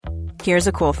Here's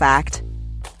a cool fact.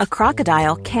 A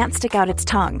crocodile can't stick out its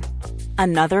tongue.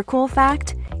 Another cool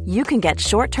fact, you can get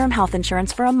short-term health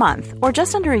insurance for a month or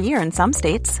just under a year in some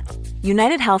states.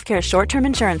 United Healthcare short-term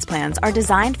insurance plans are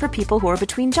designed for people who are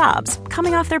between jobs,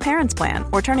 coming off their parents' plan,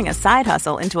 or turning a side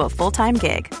hustle into a full-time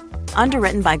gig.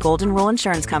 Underwritten by Golden Rule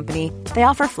Insurance Company, they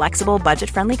offer flexible,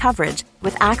 budget-friendly coverage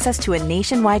with access to a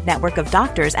nationwide network of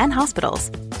doctors and hospitals.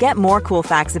 Get more cool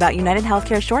facts about United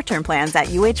Healthcare short-term plans at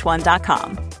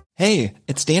uh1.com. Hey,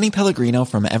 it's Danny Pellegrino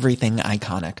from Everything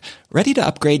Iconic. Ready to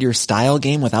upgrade your style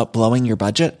game without blowing your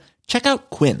budget? Check out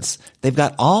Quince. They've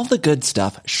got all the good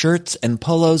stuff, shirts and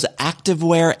polos,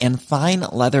 activewear, and fine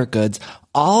leather goods,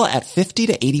 all at 50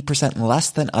 to 80% less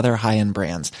than other high-end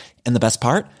brands. And the best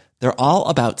part? They're all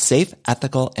about safe,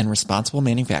 ethical, and responsible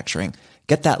manufacturing.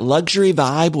 Get that luxury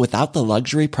vibe without the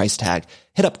luxury price tag.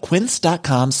 Hit up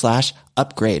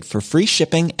quince.com/upgrade for free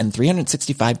shipping and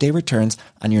 365-day returns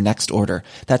on your next order.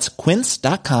 That's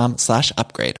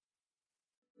quince.com/upgrade.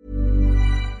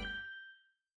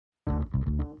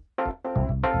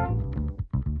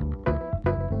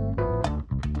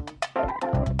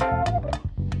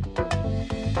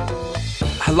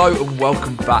 Hello and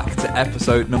welcome back to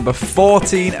episode number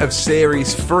 14 of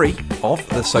series 3 of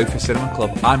the Sofa Cinema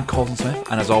Club. I'm Colton Smith,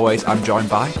 and as always, I'm joined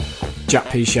by Jack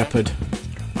P. Shepherd.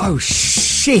 Oh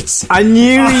shit! I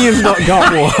knew you've not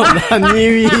got one. I knew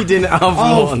you didn't have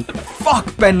one.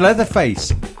 Fuck Ben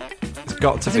Leatherface. It's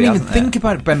got to I be. didn't even think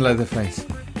about Ben Leatherface.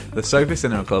 The Sofa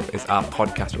Cinema Club is our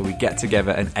podcast where we get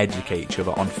together and educate each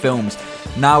other on films.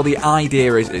 Now, the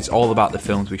idea is it's all about the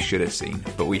films we should have seen,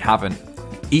 but we haven't.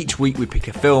 Each week we pick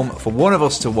a film for one of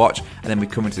us to watch, and then we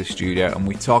come into the studio and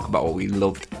we talk about what we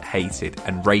loved, hated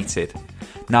and rated.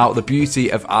 Now, the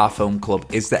beauty of our film club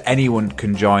is that anyone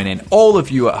can join in. All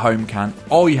of you at home can.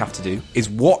 All you have to do is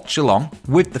watch along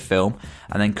with the film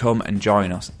and then come and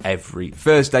join us every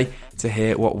Thursday to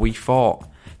hear what we thought.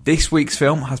 This week's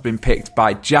film has been picked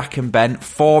by Jack and Ben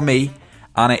for me,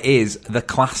 and it is the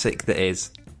classic that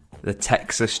is the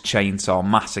Texas Chainsaw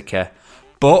Massacre.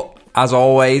 But as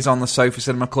always on the Sofa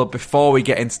Cinema Club, before we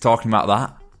get into talking about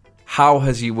that, how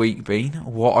has your week been?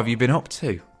 What have you been up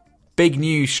to? Big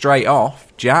news straight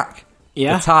off, Jack.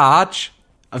 Yeah. The Taj.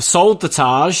 I've sold the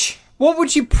Taj. What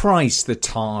would you price the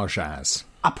Taj as?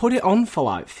 I put it on for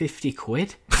like 50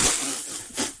 quid.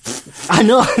 I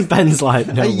know. Ben's like,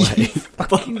 no way.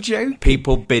 Fucking joke.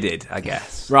 People bidded, I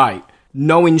guess. Right.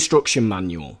 No instruction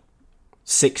manual.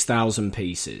 6,000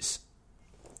 pieces.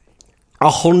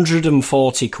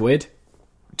 140 quid.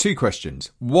 2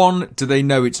 questions. 1, do they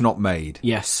know it's not made?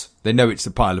 Yes. They know it's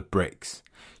a pile of bricks.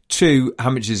 2, how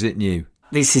much is it new?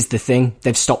 This is the thing.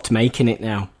 They've stopped making it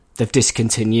now. They've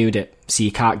discontinued it, so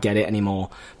you can't get it anymore.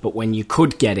 But when you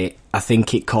could get it, I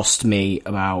think it cost me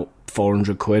about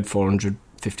 400 quid,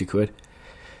 450 quid.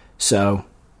 So,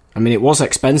 I mean, it was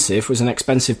expensive. It was an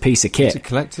expensive piece of kit. It's a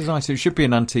collector's item. It should be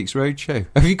an Antiques Roadshow.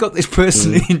 Have you got this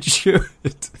person insured?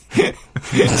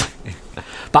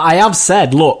 But I have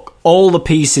said, look, all the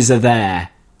pieces are there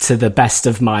to the best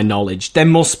of my knowledge. There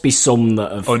must be some that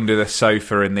have... Under the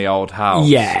sofa in the old house.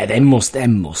 Yeah, there must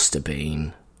have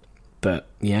been. But,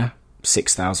 yeah,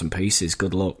 6,000 pieces,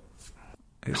 good luck.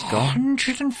 It's gone.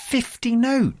 150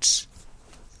 notes.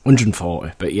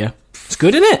 140, but yeah. It's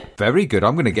good, isn't it? Very good.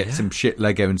 I'm going to get some shit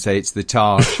Lego and say it's the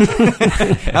Taj.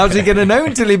 How's he going to know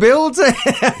until he builds it?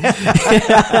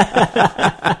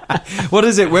 What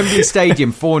is it? Wembley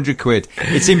Stadium, 400 quid.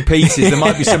 It's in pieces. There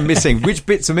might be some missing. Which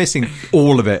bits are missing?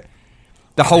 All of it.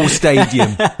 The whole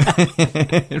stadium.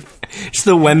 It's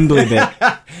the Wembley bit.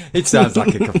 It sounds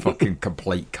like a fucking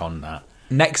complete con, that.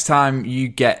 Next time you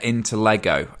get into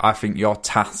Lego, I think your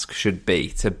task should be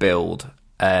to build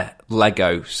a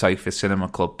Lego Sofa Cinema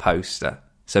Club poster.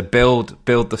 So build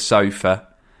the sofa,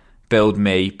 build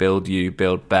me, build you,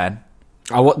 build Ben.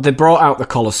 They brought out the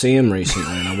Colosseum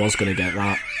recently, and I was going to get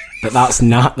that, but that's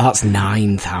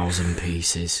 9,000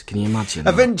 pieces. Can you imagine?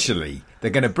 Eventually,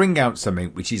 they're going to bring out something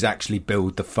which is actually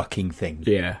build the fucking thing.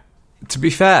 Yeah. To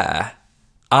be fair,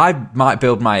 I might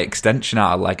build my extension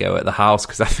out of Lego at the house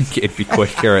because I think it'd be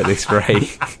quicker at this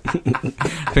rate.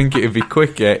 I think it'd be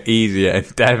quicker, easier,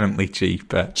 and definitely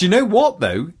cheaper. Do you know what,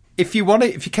 though? If you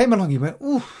came along and you went,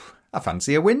 ooh, I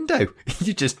fancy a window.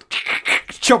 You just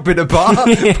chop it apart,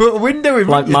 put a window in.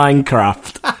 Like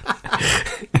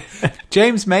Minecraft.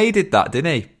 James May did that,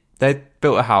 didn't he? They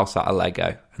built a house out of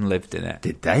Lego and lived in it.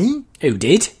 Did they? Who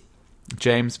did?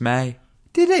 James May.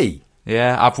 Did he?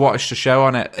 Yeah, I've watched a show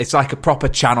on it. It's like a proper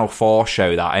Channel 4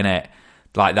 show, that, innit?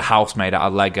 Like the house made out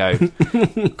of Lego.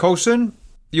 Coulson,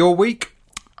 your week?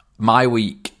 My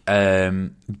week,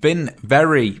 been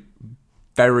very,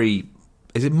 very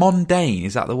Is it mundane?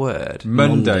 Is that the word?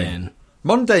 Mundane.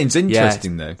 Mundane's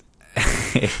interesting, though.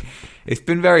 It's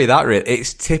been very that real.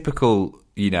 It's typical,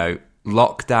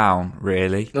 lockdown,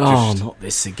 really. Oh, not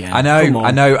this again. I know,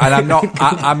 and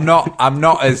I'm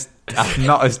not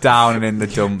as down and in the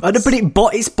dumps.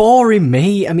 But it's boring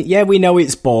me. I mean, yeah, we know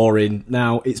it's boring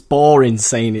now. It's boring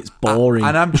saying it's boring.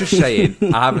 And I'm just saying,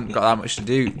 I haven't got that much to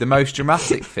do. The most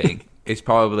dramatic thing is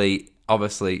probably,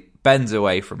 obviously, Ben's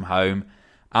away from home.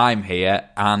 I'm here,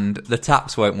 and the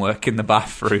taps won't work in the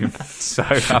bathroom. So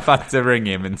I've had to ring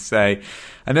him and say,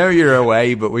 I know you're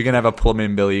away, but we're going to have a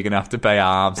plumbing bill you're going to have to pay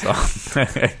halves on.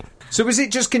 So is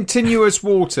it just continuous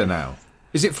water now?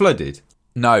 Is it flooded?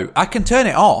 No, I can turn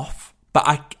it off, but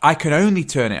I can only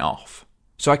turn it off.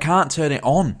 So I can't turn it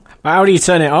on. How do you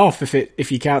turn it off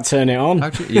if you can't turn it on?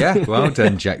 Actually, yeah, well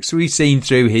done, Jack. So we've seen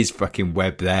through his fucking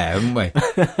web there, haven't we?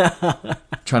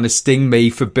 Trying to sting me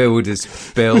for builders'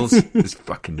 bills. There's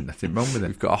fucking nothing wrong with it.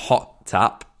 We've got a hot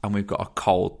tap and we've got a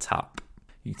cold tap.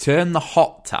 You turn the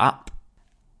hot tap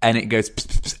and it goes pss,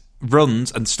 pss, pss,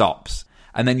 runs and stops.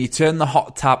 And then you turn the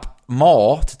hot tap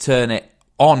more to turn it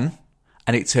on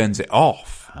and it turns it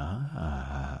off.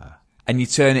 And you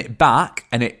turn it back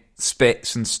and it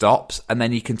spits and stops, and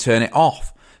then you can turn it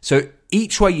off. So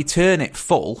each way you turn it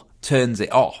full turns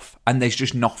it off, and there's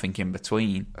just nothing in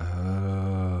between.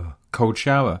 Cold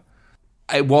shower.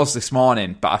 It was this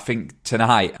morning, but I think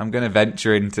tonight I'm going to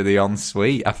venture into the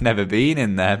ensuite. I've never been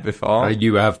in there before.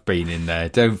 You have been in there.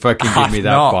 Don't fucking give me that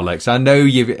not. bollocks.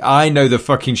 I know the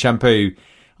fucking shampoo.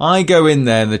 I go in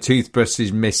there and the toothbrush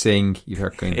is missing. You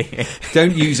fucking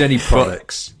don't use any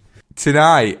products.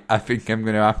 Tonight, I think I'm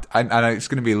going to have to... I know it's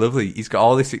going to be lovely. He's got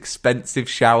all this expensive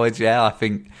shower gel. I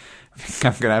think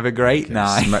I'm going to have a great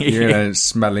night. You're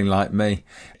smelling like me.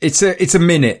 It's a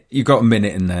minute. You've got a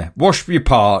minute in there. Wash your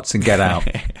parts and get out.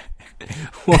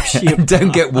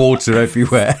 Don't get water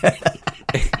everywhere.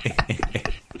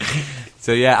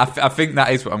 So, yeah, I think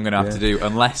that is what I'm going to have to do,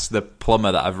 unless the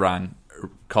plumber that I've rang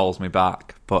calls me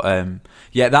back. But,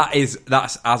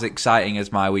 that's as exciting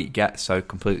as my week gets, so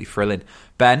completely thrilling.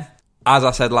 Ben, as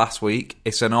I said last week,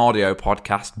 it's an audio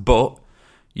podcast, but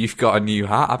you've got a new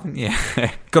hat, haven't you?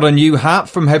 Got a new hat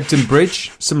from Hebden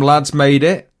Bridge. Some lads made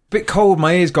it. Bit cold.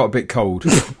 My ears got a bit cold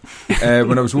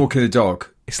when I was walking the dog.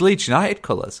 It's Leeds United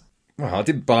colours. Well, I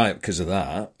didn't buy it because of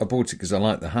that. I bought it because I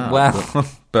like the hat. Well,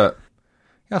 but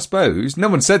I suppose no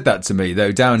one said that to me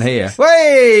though. Down here,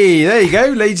 hey, there you go,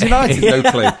 Leeds United. No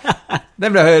clue.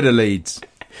 Never heard of Leeds.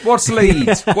 What's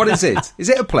Leeds? What is it? Is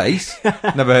it a place?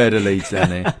 Never heard of Leeds down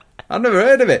here. I've never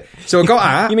heard of it. So I got a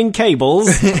hat. You mean cables?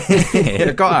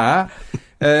 I got a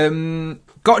hat.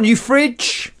 Got a new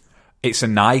fridge. it's a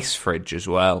nice fridge as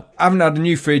well. I haven't had a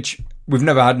new fridge. We've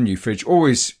never had a new fridge.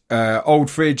 Always old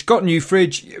fridge. Got a new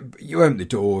fridge. You open the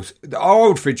doors. Our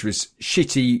old fridge was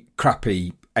shitty,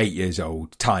 crappy, 8 years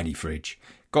old, tiny fridge.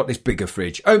 Got this bigger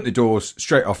fridge. Opened the doors,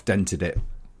 straight off dented it.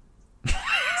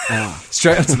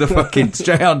 Straight onto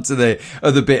the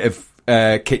other bit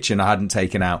of kitchen I hadn't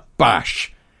taken out.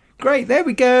 Bash. Great, there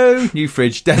we go. New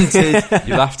fridge, dented.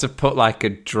 You'll have to put like a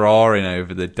drawing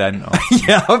over the dent on.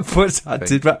 Yeah, I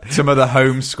did that. Some of the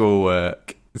homeschool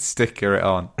work. Sticker it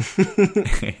on.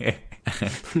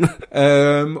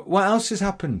 What else has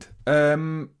happened?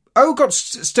 Got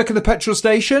stuck at the petrol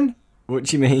station. What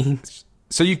do you mean?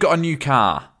 So you've got a new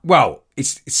car? Well,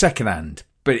 it's second-hand,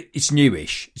 but it's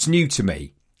newish. It's new to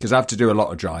me because I have to do a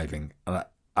lot of driving. And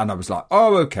I was like,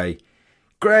 oh, okay,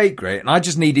 great. And I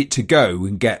just need it to go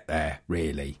and get there,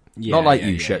 really. Yeah, Not like yeah,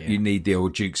 you, yeah, Shep. yeah. You need the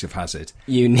old Dukes of Hazzard.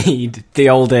 You need the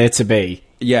old air to be.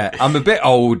 Yeah, I'm a bit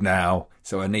old now,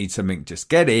 so I need something. Just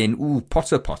get in. Ooh,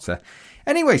 Potter.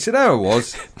 Anyway, so there I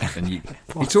was. And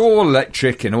it's all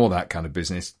electric and all that kind of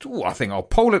business. Ooh, I think I'll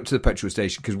pole up to the petrol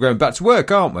station because we're going back to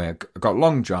work, aren't we? I've got a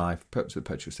long drive. Put up to the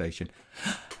petrol station.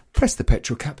 Press the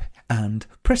petrol cap and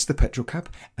press the petrol cap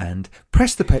and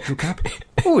press the petrol cap.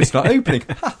 Oh, it's not opening.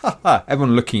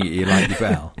 Everyone looking at you like you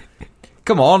bell.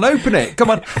 Come on, open it. Come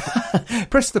on.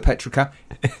 Press the petrol cap.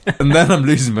 And then I'm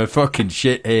losing my fucking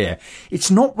shit here.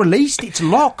 It's not released. It's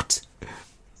locked.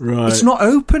 Right. It's not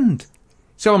opened.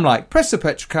 So I'm like, press the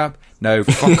petrol cap. No,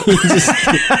 fuck.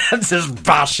 just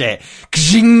bash it.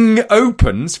 Kshing,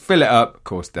 opens, fill it up. Of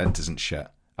course, then doesn't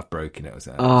shut. I've broken it.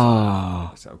 So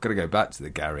I've got to go back to the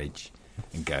garage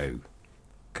and go.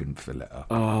 Couldn't fill it up.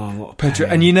 Oh, what a petrol.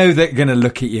 pain. And you know they're going to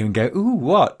look at you and go, ooh,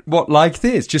 what? What like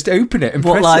this? Just open it and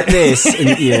What press like it. this?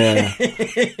 And, yeah.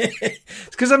 It's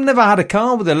because I've never had a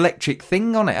car with an electric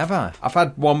thing on it, have I? I've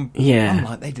had one. Yeah. I'm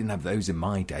like, they didn't have those in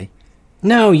my day.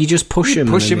 No, you just push them.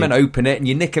 Push them and open it, and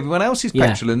you nick everyone else's Yeah.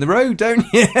 petrol in the road, don't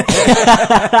you?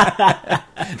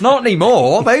 Not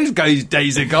anymore. Those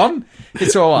days are gone.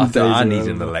 It's all I thought. I need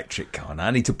an electric car.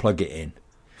 I need to plug it in.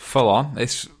 Full on.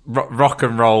 It's rock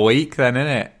and roll week then, isn't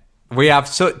it? We have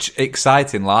such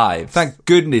exciting lives. Thank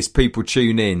goodness people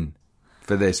tune in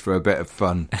for this for a bit of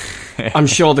fun. I'm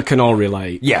sure they can all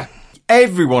relate. Yeah.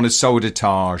 Everyone has sold a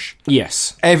Taj.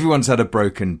 Yes. Everyone's had a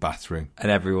broken bathroom.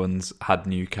 And everyone's had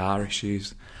new car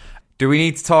issues. Do we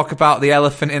need to talk about the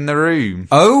elephant in the room?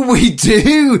 Oh, we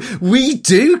do. We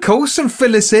do. Coulson,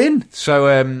 fill us in.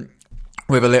 So,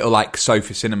 we have a little like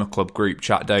Sofa Cinema Club group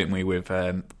chat, don't we, with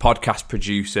podcast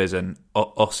producers and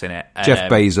us in it. Jeff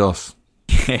Bezos.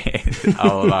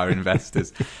 All of our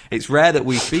investors. It's rare that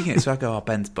we speak in it, so I go,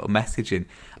 Ben's put a message in.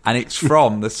 And it's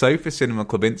from the Sofa Cinema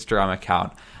Club Instagram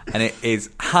account. And it is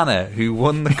Hannah, who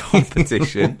won the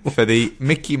competition for the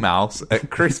Mickey Mouse at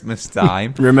Christmas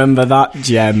time. Remember that,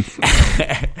 Gem.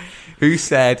 Who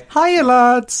said, "Hiya,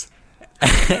 lads.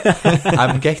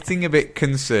 I'm getting a bit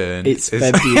concerned. It's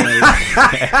February."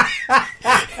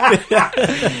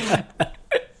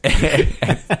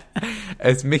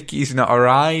 As Mickey's not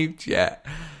arrived yet.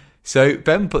 So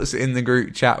Ben puts it in the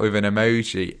group chat with an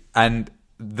emoji, and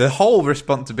the whole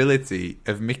responsibility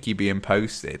of Mickey being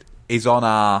posted is on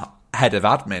our head of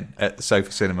admin at the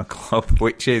Sofa Cinema Club,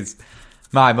 which is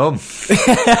my mum.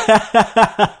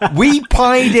 We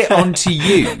pied it onto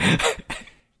you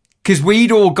because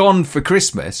we'd all gone for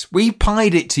Christmas. We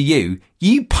pied it to you.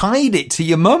 You pied it to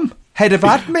your mum, head of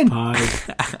admin.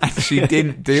 And she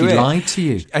didn't do it. She lied to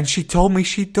you. And she told me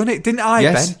she'd done it, didn't I,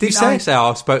 Yes, Ben? Didn't you I said. say,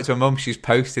 I spoke to her mum, she's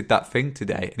posted that thing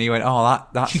today. And he went, oh,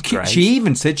 that's great. She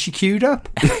even said she queued up.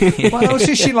 What else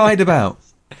has she lied about?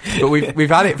 But we've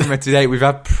had it from her today. We've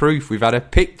had proof. We've had a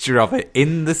picture of it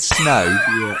in the snow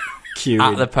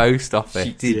at the post office.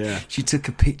 She did. Yeah. She took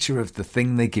a picture of the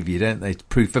thing they give you, don't they?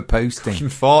 Proof of posting.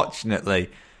 Unfortunately,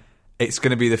 it's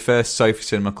going to be the first Sofa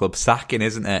Cinema Club sacking,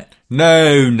 isn't it?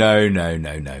 No.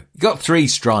 You got 3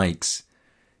 strikes.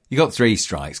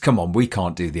 Come on, we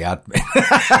can't do the admin.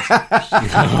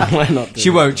 We're not doing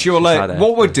She won't. She'll had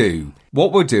what we'll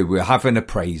do, we'll have an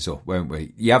appraisal, won't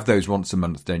we? You have those once a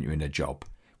month, don't you, in a job?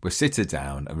 We'll sit her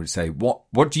down and we'll say,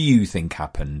 what do you think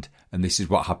happened? And this is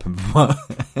what happened. But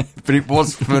it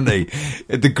was funny.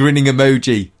 The grinning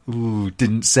emoji. Ooh,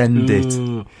 didn't send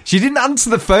it. She didn't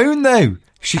answer the phone, though.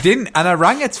 She didn't, and I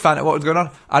rang her to find out what was going on.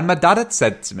 And my dad had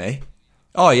said to me,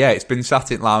 oh yeah, it's been sat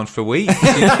in lounge for weeks.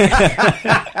 And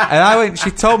I went,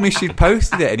 she told me she'd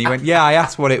posted it. And he went, yeah, I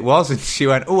asked what it was. And she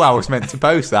went, oh, I was meant to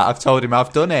post that. I've told him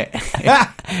I've done it.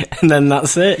 And then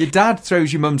that's it. Your dad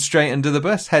throws your mum straight under the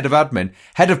bus. Head of admin.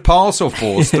 Head of parcel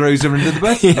force throws her under the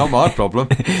bus. Not my problem.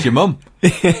 It's your mum.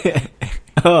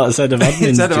 Oh, it's head of admin.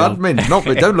 It's head of admin.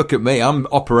 Don't look at me. I'm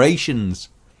operations.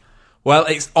 Well,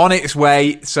 it's on its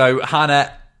way. So,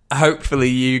 Hannah, hopefully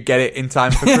you get it in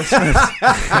time for Christmas.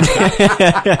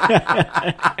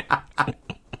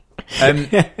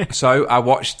 So I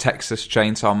watched Texas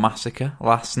Chainsaw Massacre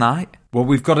last night. Well,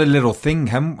 we've got a little thing,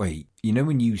 haven't we? You know,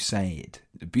 when you say it,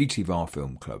 the beauty of our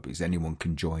film club is anyone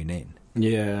can join in.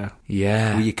 Yeah.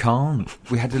 Yeah. Well, you can't.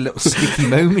 We had a little sticky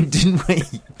moment, didn't we?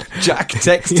 Jack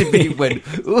texted me and went,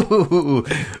 ooh,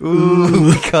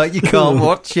 you can't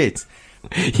watch it.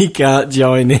 You can't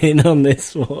join in on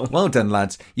this one. Well done,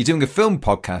 lads. You're doing a film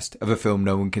podcast of a film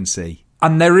no one can see.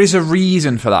 And there is a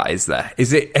reason for that, is there?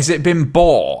 Has it been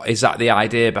bought? Is that the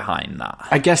idea behind that?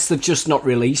 I guess they've just not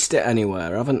released it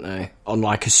anywhere, haven't they? On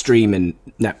like a streaming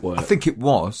network. I think it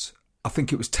was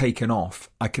taken off.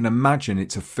 I can imagine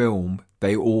it's a film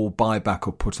they all buy back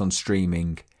or put on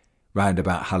streaming round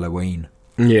about Halloween.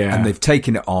 Yeah. And they've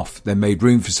taken it off. They made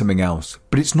room for something else.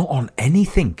 But it's not on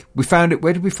anything. We found it.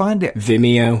 Where did we find it?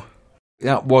 Vimeo.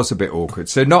 That was a bit awkward.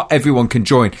 So not everyone can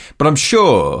join. But I'm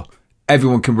sure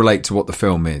everyone can relate to what the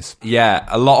film is. Yeah,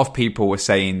 a lot of people were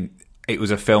saying it was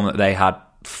a film that they had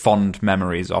fond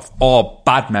memories of, or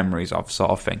bad memories of, sort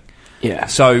of thing. Yeah.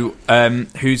 So,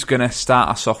 who's going to start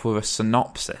us off with a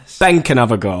synopsis? Ben can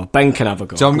have a go.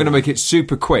 So I'm going to make it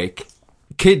super quick.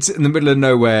 Kids in the middle of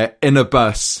nowhere, in a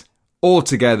bus, all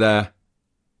together,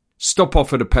 stop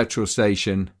off at a petrol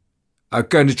station, are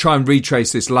going to try and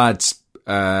retrace this lad's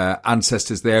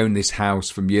ancestors. They own this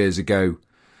house from years ago.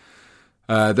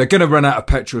 They're going to run out of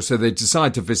petrol, so they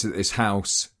decide to visit this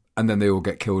house, and then they all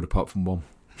get killed apart from one.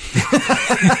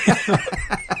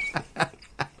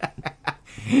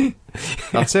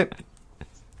 That's it.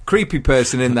 Creepy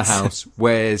person in the house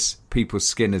wears people's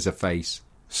skin as a face.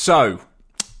 So,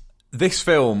 this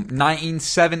film,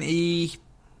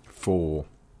 1974.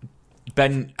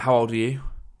 Ben, how old are you?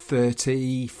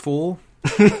 34.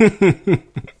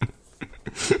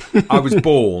 I was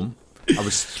born. I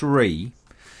was 3.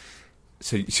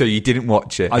 So you didn't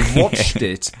watch it? I watched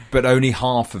it, but only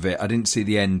half of it. I didn't see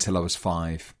the end till I was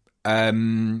 5.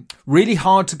 Really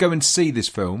hard to go and see this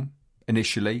film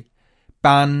initially.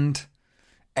 Banned,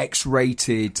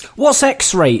 X-rated. What's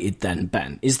X-rated then,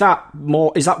 Ben? Is that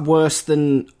worse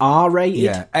than R-rated?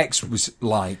 Yeah, X was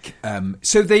like...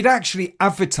 so they'd actually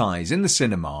advertise in the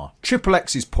cinema,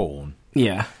 XXX is porn.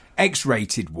 Yeah.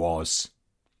 X-rated was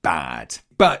bad.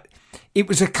 But it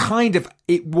was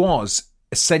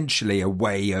essentially a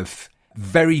way of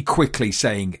very quickly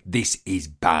saying, this is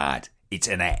bad. It's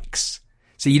an X.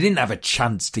 So you didn't have a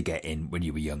chance to get in when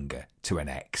you were younger to an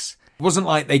X. It wasn't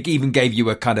like they even gave you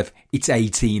a kind of, it's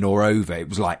 18 or over. It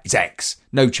was like, it's X.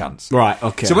 No chance. Right,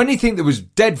 okay. So anything that was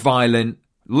dead violent,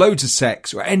 loads of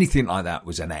sex, or anything like that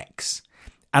was an X.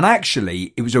 And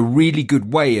actually, it was a really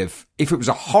good way of, if it was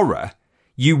a horror,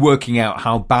 you working out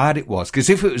how bad it was. Because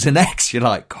if it was an X, you're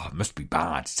like, God, it must be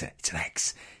bad. It's an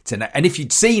X. And if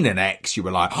you'd seen an X, you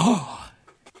were like, oh,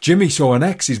 Jimmy saw an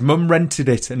X. His mum rented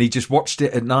it and he just watched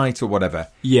it at night or whatever.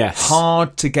 Yes.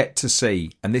 Hard to get to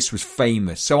see. And this was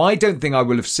famous. So I don't think I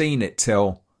will have seen it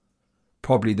till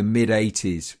probably the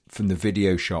mid-80s from the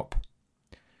video shop.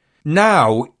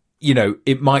 Now,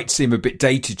 it might seem a bit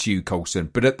dated to you, Coulson,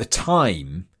 but at the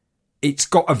time, it's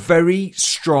got a very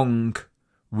strong,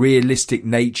 realistic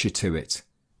nature to it.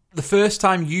 The first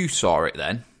time you saw it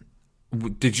then,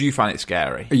 did you find it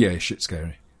scary? Yeah, shit's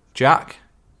scary. Jack?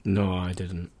 No, I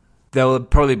didn't. There'll have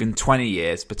probably been 20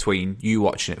 years between you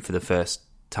watching it for the first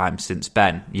time since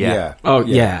Ben. Yeah. Oh,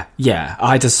 yeah.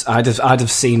 I'd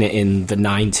have seen it in the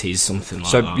 90s, something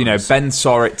like that. So, Ben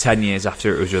saw it 10 years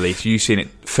after it was released. You've seen it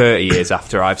 30 years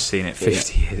after I've seen it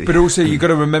 50 years. But also, you've got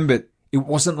to remember, it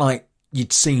wasn't like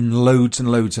you'd seen loads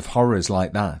and loads of horrors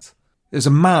like that. There's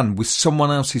a man with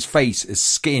someone else's face as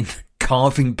skin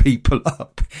carving people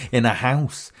up in a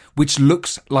house, which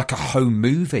looks like a home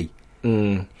movie.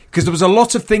 Because there was a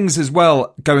lot of things as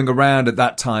well going around at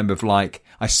that time of like,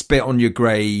 I Spit on Your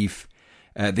Grave,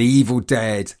 The Evil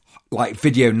Dead, like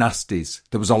video nasties.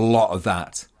 There was a lot of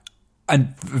that.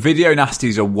 And video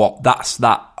nasties are what? That's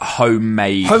that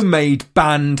homemade... Homemade,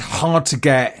 banned, hard to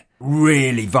get,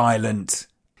 really violent.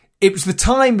 It was the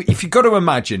time, if you've got to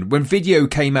imagine, when video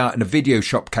came out and a video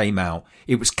shop came out,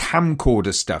 it was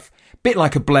camcorder stuff. Bit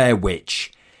like a Blair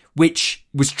Witch, which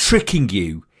was tricking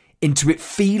you into it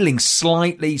feeling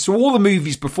slightly... So all the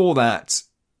movies before that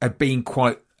had been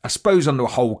quite, I suppose on the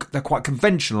whole, they're quite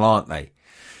conventional, aren't they?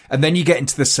 And then you get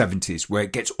into the 70s where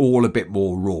it gets all a bit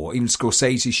more raw. Even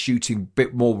Scorsese's shooting a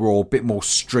bit more raw, a bit more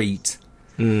street.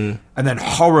 And then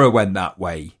horror went that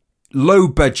way. Low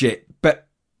budget, but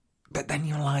then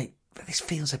you're like, this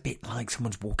feels a bit like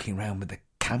someone's walking around with a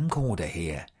camcorder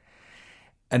here.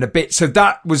 And a bit, so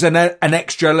that was an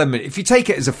extra element. If you take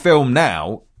it as a film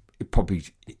now,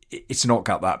 it's not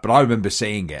got that, but I remember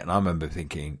seeing it and I remember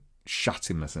thinking,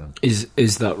 shutting myself. Is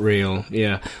that real?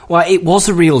 Yeah. Well, it was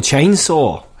a real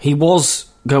chainsaw. He was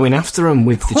going after him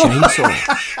with the chainsaw.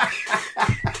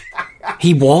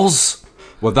 He was.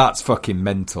 Well, that's fucking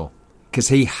mental. Because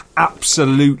he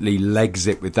absolutely legs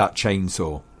it with that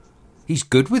chainsaw. He's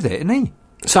good with it, isn't he?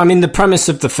 So, I mean, the premise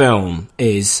of the film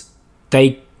is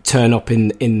they turn up in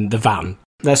the van.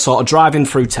 They're sort of driving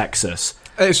through Texas.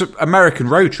 It's an American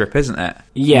road trip, isn't it?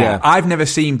 Yeah. I've never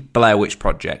seen Blair Witch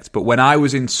Project, but when I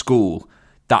was in school,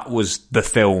 that was the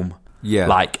film.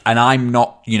 Yeah. And I'm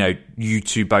not, you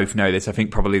two both know this. I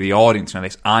think probably the audience know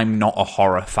this. I'm not a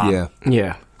horror fan. Yeah.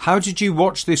 Yeah. How did you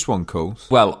watch this one, Coles?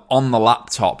 Well, on the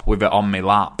laptop with it on my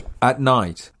lap. At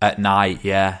night? At night,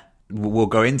 yeah. We'll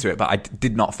go into it, but I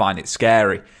did not find it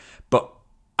scary. But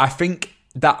I think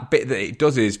that bit that it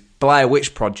does is Blair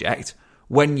Witch Project,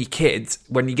 when you're kids,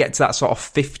 when you get to that sort of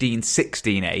 15,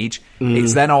 16 age,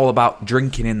 it's then all about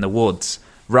drinking in the woods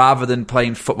rather than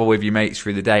playing football with your mates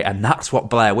through the day. And that's what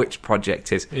Blair Witch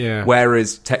Project is. Yeah.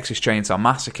 Whereas Texas Chainsaw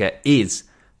Massacre is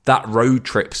that road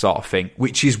trip sort of thing,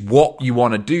 which is what you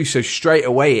want to do. So straight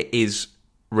away it is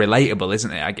relatable,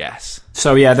 isn't it, I guess?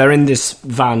 So, yeah, they're in this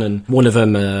van and one of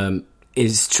them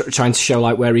is trying to show,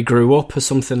 like, where he grew up or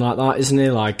something like that, isn't he?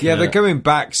 Like, yeah, they're going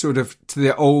back sort of to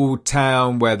the old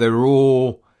town where they're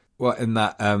all, in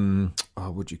that,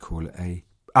 what do you call it, a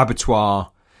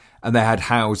abattoir, and they had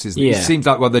houses. Yeah. It seems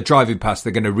like while they're driving past,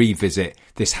 they're going to revisit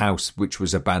this house which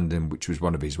was abandoned, which was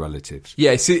one of his relatives.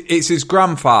 Yeah, it's his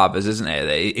grandfather's, isn't it?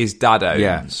 That his dad owns.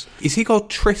 Yeah. Is he called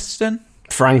Tristan?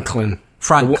 Franklin.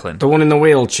 Franklin. The one in the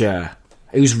wheelchair.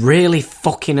 Who's really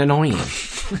fucking annoying.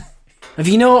 Have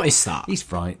you noticed that? He's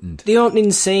frightened. The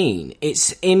opening scene,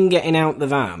 it's him getting out the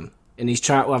van and he's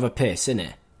trying to have a piss, isn't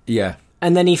it? Yeah.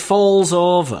 And then he falls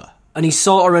over and he's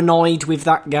sort of annoyed with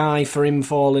that guy for him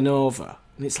falling over.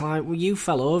 And it's like, well, you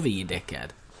fell over, you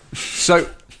dickhead. So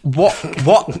what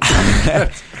what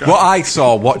I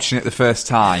saw watching it the first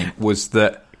time was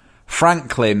that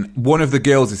Franklin, one of the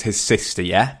girls is his sister,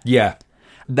 yeah? Yeah.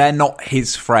 They're not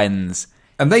his friends.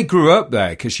 And they grew up there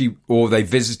because they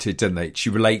visited, didn't they? She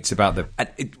relates about the... And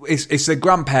it's their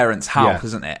grandparents' house, Yeah.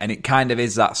 isn't it? And it kind of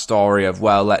is that story of,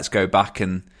 well, let's go back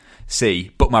and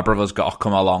see. But my brother's got to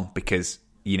come along because,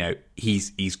 you know, he's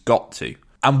got to.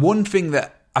 And one thing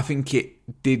that I think it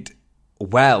did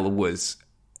well was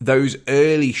those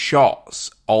early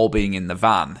shots all being in the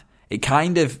van. It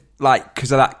kind of, like,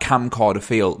 because of that camcorder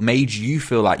feel, made you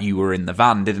feel like you were in the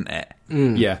van, didn't it?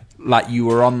 Yeah. Like you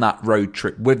were on that road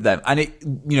trip with them. And it,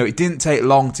 you know, it didn't take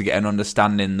long to get an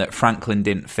understanding that Franklin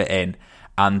didn't fit in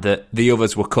and that the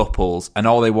others were couples and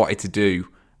all they wanted to do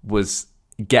was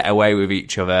get away with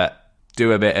each other,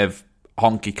 do a bit of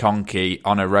honky conky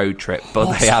on a road trip. But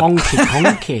What's they had honky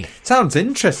conky? Sounds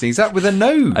interesting. Is that with a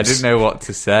nose? I didn't know what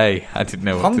to say.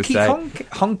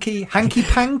 Honky hanky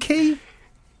panky?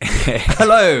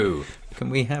 Hello. Can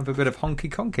we have a bit of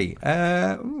honky conky?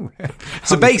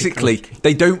 So basically,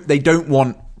 they don't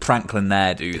want Franklin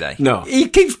there, do they? No. He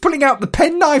keeps pulling out the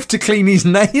penknife to clean his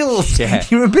nails. Yeah.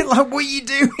 You're a bit like, what are you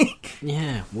doing?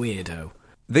 Yeah, weirdo.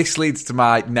 This leads to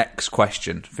my next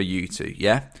question for you two,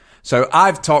 yeah? So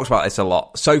I've talked about this a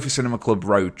lot. Sofa Cinema Club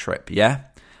road trip, yeah?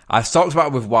 I've talked about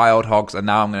it with Wild Hogs, and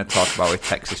now I'm going to talk about it with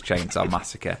Texas Chainsaw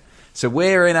Massacre. So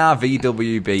we're in our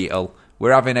VW Beetle.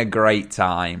 We're having a great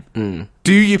time.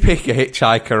 Do you pick a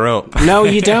hitchhiker up? No,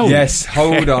 you don't. Yes,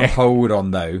 hold on,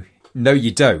 though. No,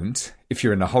 you don't, if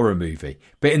you're in a horror movie.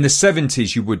 But in the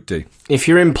 70s, you would do. If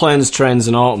you're in Planes, Trains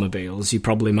and Automobiles, you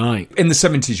probably might. In the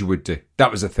 70s, you would do.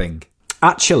 That was a thing.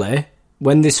 Actually,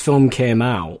 when this film came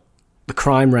out, the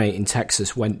crime rate in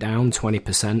Texas went down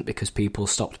 20% because people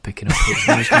stopped picking up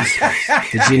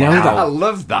hitchhikers. Did you know I that?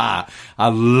 love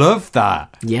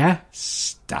that. Yeah.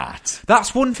 Stat.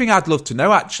 That's one thing I'd love to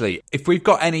know, actually. If we've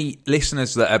got any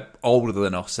listeners that are older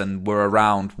than us and were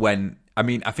around when... I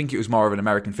mean, I think it was more of an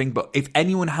American thing, but if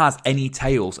anyone has any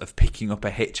tales of picking up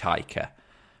a hitchhiker,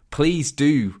 please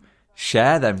do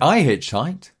share them. I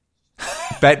hitchhiked.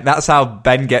 Ben, that's how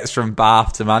Ben gets from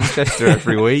Bath to Manchester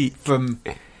every week. From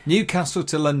Newcastle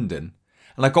to London,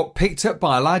 and I got picked up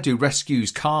by a lad who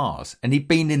rescues cars, and he'd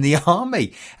been in the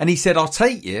army, and he said, I'll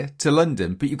take you to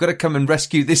London, but you've got to come and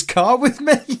rescue this car with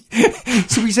me.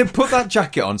 So he said, put that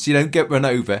jacket on so you don't get run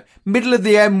over. Middle of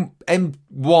the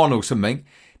M1 or something.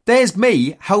 There's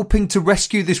me helping to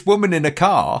rescue this woman in a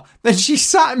car. Then she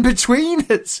sat in between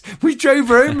us. We drove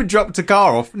her home and dropped the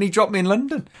car off, and he dropped me in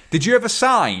London. Did you have a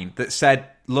sign that said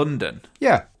London?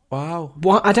 Yeah. Wow.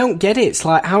 What? I don't get it. It's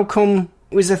like, how come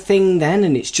it was a thing then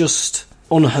and it's just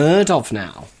unheard of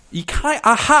now?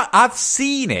 I've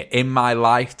seen it in my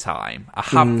lifetime. I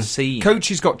have seen it.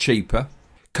 Coaches got cheaper.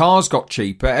 Cars got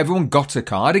cheaper. Everyone got a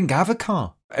car. I didn't have a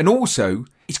car. And also,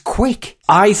 it's quick.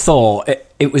 I thought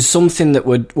it was something that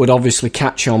would obviously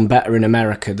catch on better in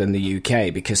America than the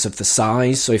UK because of the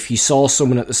size. So if you saw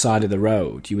someone at the side of the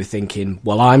road, you were thinking,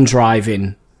 well, I'm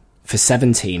driving for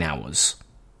 17 hours.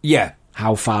 Yeah.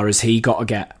 How far has he got to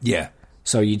get? Yeah.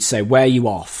 So you'd say, where are you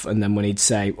off? And then when he'd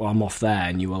say, well, I'm off there,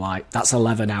 and you were like, that's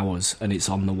 11 hours and it's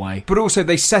on the way. But also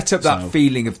they set up that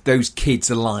feeling of those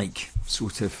kids are like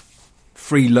sort of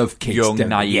free love kids. Young,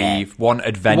 naive, want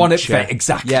adventure.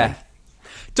 Exactly. Yeah.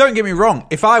 Don't get me wrong,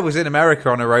 if I was in America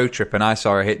on a road trip and I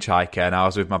saw a hitchhiker and I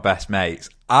was with my best mates,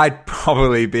 I'd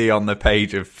probably be on the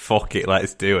page of fuck it,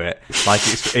 let's do it. Like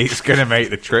it's going to make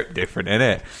the trip different,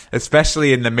 innit?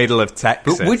 Especially in the middle of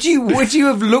Texas. But would you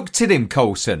have looked at him,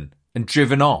 Coulson, and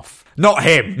driven off? Not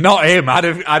him. I'd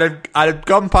have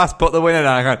gone past, put the window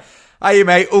down and gone, hey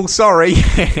mate, oh sorry.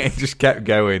 And just kept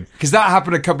going. Because that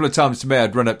happened a couple of times to me.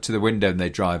 I'd run up to the window and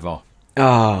they'd drive off.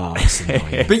 Oh, that's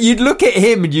annoying. But you'd look at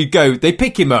him and you'd go, they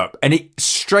pick him up and it's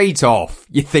straight off.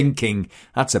 You're thinking,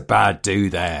 that's a bad do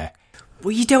there.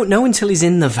 Well, you don't know until he's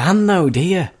in the van, though, do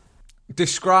you?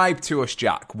 Describe to us,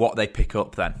 Jack, what they pick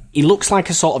up then. He looks like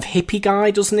a sort of hippie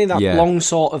guy, doesn't he? That Yeah. long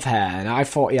sort of hair, and I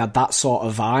thought he had that sort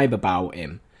of vibe about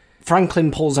him.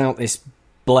 Franklin pulls out this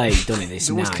blade, doesn't he? This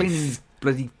He's always knife. cleaning his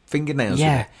bloody fingernails.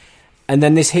 Yeah. And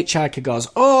then this hitchhiker goes,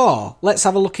 oh, let's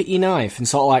have a look at your knife, and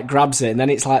sort of like grabs it, and then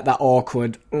it's like that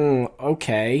awkward,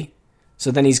 okay.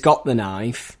 So then he's got the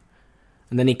knife,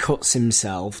 and then he cuts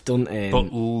himself, doesn't he?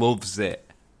 But loves it.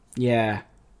 Yeah.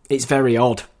 It's very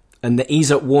odd. And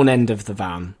he's at one end of the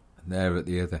van. And they're at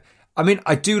the other. I mean,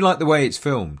 I do like the way it's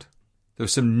filmed. There were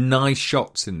some nice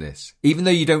shots in this. Even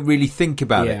though you don't really think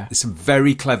about it, there's some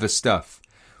very clever stuff.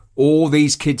 All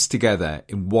these kids together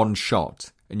in one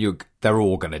shot, and they're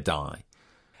all going to die.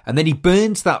 And then he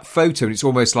burns that photo, and it's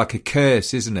almost like a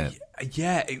curse, isn't it?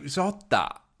 Yeah, it was odd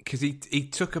that, because he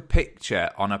took a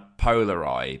picture on a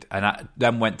Polaroid and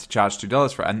then went to charge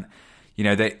 $2 for it. And, you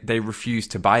know, they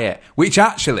refused to buy it. Which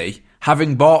actually,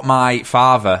 having bought my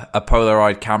father a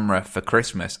Polaroid camera for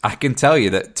Christmas, I can tell you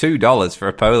that $2 for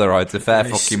a Polaroid's a fair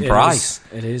fucking price.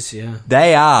 It is, yeah.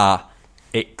 They are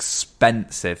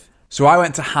expensive. So I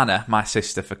went to Hannah, my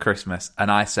sister, for Christmas,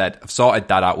 and I said, I've sorted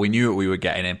Dad out. We knew what we were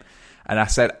getting him. And I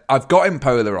said, I've got him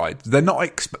Polaroids. They're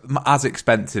not as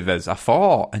expensive as I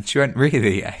thought. And she went,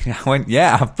 really? I went,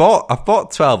 yeah, I've bought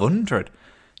 1,200.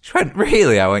 She went,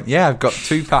 really? I went, yeah, I've got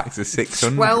 2 packs of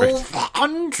 600.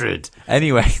 1,200?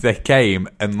 Anyway, they came,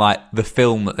 and like the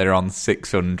film that they're on,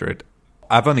 600.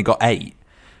 I've only got 8.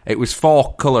 It was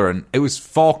 4 colour,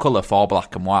 4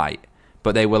 black and white.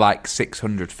 But they were like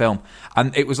 600 film.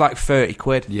 And it was like 30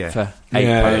 quid for 8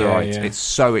 Polaroids. Yeah. It's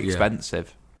so expensive.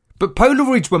 Yeah. But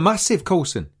Polaroids were massive,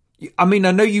 Coulson. I mean,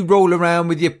 I know you roll around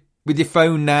with your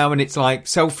phone now, and it's like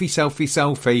selfie, selfie,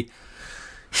 selfie,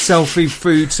 selfie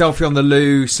food, selfie on the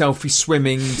loo, selfie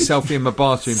swimming, selfie in my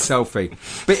bathroom, selfie.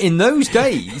 But in those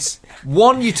days,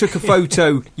 you took a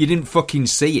photo, you didn't fucking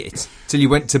see it till you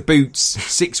went to Boots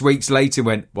 6 weeks later and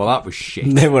went, well, that was shit.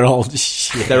 They were all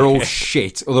shit. They're all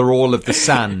shit, or they're all of the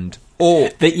sand. Or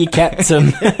that you kept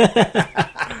them.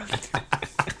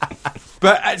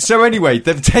 But so anyway,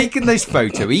 they've taken this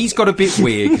photo. He's got a bit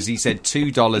weird because he said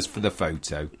 $2 for the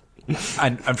photo.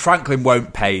 And Franklin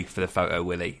won't pay for the photo,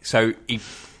 will he? So he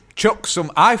chucks some...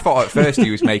 I thought at first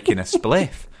he was making a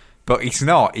spliff, but he's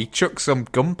not. He chucks some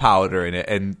gunpowder in it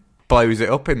and blows it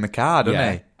up in the car,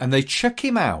 doesn't he? And they chuck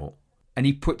him out, and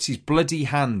he puts his bloody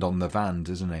hand on the van,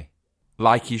 doesn't he?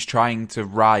 Like he's trying to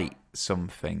write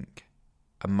something.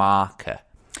 A marker.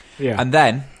 Yeah. And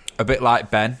then... a bit like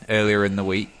Ben earlier in the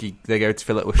week, they go to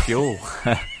fill it with fuel.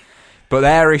 But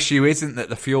their issue isn't that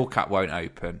the fuel cap won't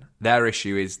open. Their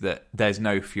issue is that there's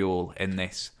no fuel in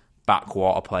this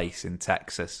backwater place in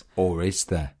Texas. Or is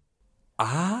there?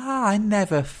 I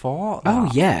never thought that.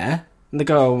 Oh, yeah. And they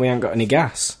go, we ain't got any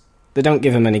gas. They don't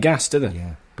give them any gas, do they?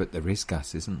 Yeah, but there is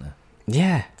gas, isn't there?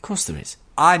 Yeah, of course there is.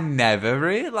 I never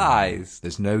realised.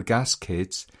 There's no gas,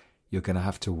 kids. You're going to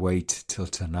have to wait till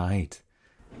tonight.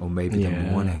 Or maybe the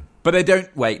morning. But they don't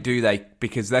wait, do they?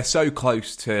 Because they're so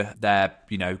close to their,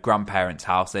 grandparents'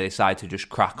 house, they decide to just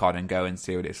crack on and go and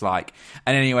see what it's like.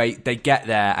 And anyway, they get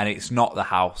there, and it's not the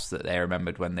house that they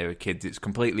remembered when they were kids. It's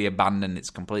completely abandoned. It's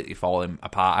completely falling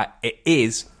apart. It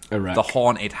is the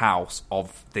haunted house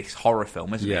of this horror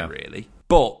film, isn't it, really?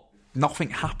 But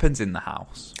nothing happens in the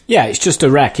house. Yeah, it's just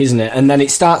a wreck, isn't it? And then it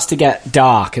starts to get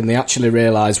dark, and they actually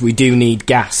realise we do need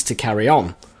gas to carry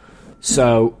on.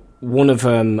 So one of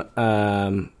them...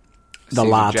 the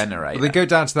lad. Generator. Well, they go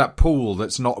down to that pool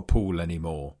that's not a pool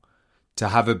anymore to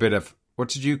have a bit of, what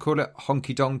did you call it?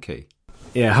 Honky donkey?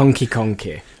 Yeah, honky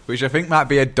conky. Which I think might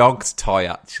be a dog's toy,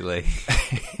 actually.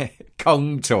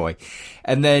 Kong toy.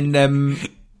 And then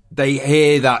they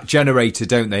hear that generator,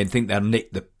 don't they, and think they'll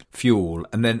nick the fuel.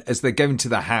 And then as they go into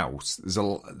the house, there's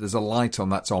a light on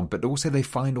that's on, but also they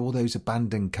find all those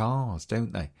abandoned cars,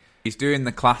 don't they? He's doing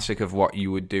the classic of what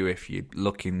you would do if you're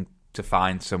looking to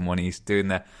find someone. He's doing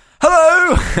the...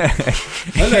 Hello!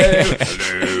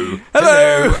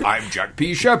 Hello! I'm Jack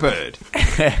P. Shepherd.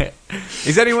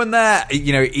 Is anyone there?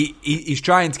 He's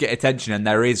trying to get attention, and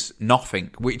there is nothing,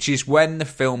 which is when the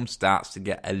film starts to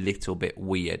get a little bit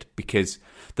weird, because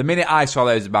the minute I saw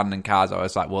those abandoned cars, I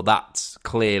was like, well, that's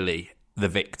clearly the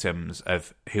victims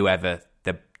of whoever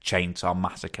the Chainsaw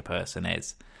Massacre person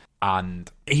is.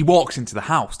 And he walks into the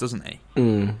house, doesn't he?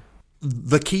 Mm.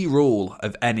 The key rule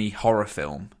of any horror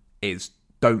film is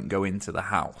don't go into the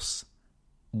house.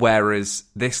 Whereas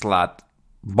this lad,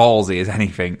 ballsy as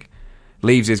anything,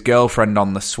 leaves his girlfriend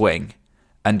on the swing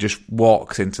and just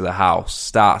walks into the house,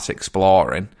 starts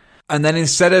exploring. And then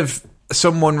instead of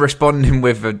someone responding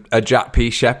with a Jack P.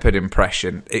 Shepherd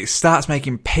impression, it starts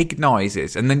making pig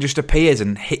noises and then just appears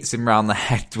and hits him round the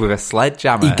head with a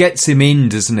sledgehammer. He gets him in,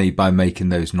 doesn't he, by making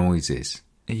those noises?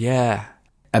 Yeah.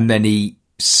 And then he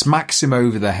smacks him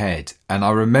over the head. And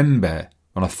I remember...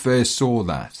 when I first saw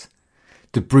that,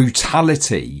 the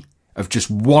brutality of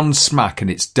just one smack and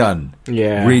it's done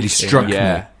really struck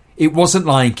me. It wasn't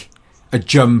like a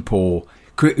jump or...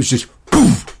 it was just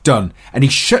poof, done. And he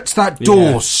shuts that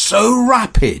door so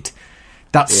rapid.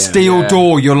 That steel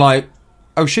door, you're like,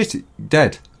 oh shit,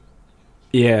 dead.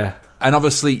 Yeah. And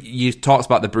obviously, you talked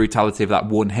about the brutality of that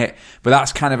one hit, but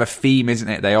that's kind of a theme, isn't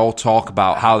it? They all talk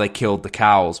about how they killed the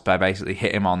cows by basically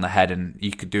hitting him on the head, and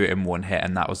you could do it in one hit,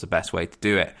 and that was the best way to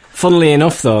do it. Funnily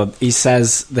enough, though, he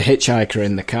says the hitchhiker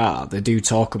in the car, they do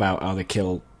talk about how they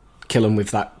kill him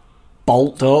with that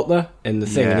bolt, don't they, in the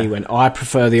thing? Yeah. And he went, I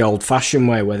prefer the old-fashioned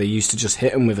way where they used to just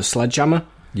hit him with a sledgehammer.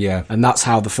 Yeah. And that's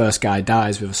how the first guy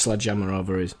dies, with a sledgehammer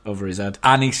over his head.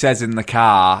 And he says in the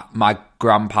car, my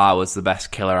grandpa was the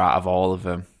best killer out of all of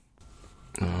them.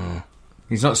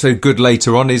 He's not so good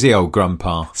later on, is he, old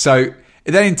grandpa? So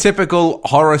then in typical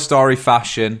horror story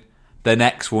fashion, the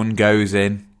next one goes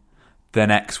in, the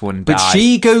next one dies. But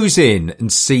she goes in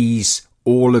and sees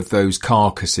all of those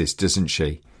carcasses, doesn't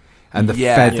she? And the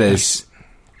feathers. Yeah.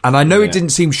 And I know it didn't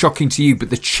seem shocking to you, but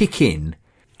the chicken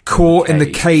caught in the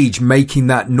cage making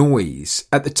that noise,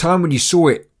 at the time when you saw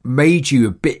it, made you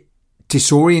a bit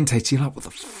disorientated. You're like, what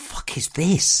the fuck is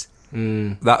this?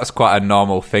 That was quite a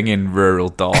normal thing in rural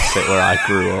Dorset where I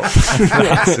grew up.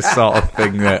 That's the sort of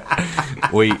thing that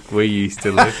we used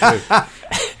to live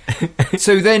with.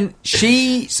 So then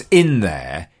she's in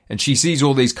there and she sees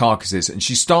all these carcasses and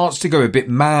she starts to go a bit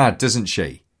mad, doesn't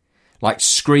she? Like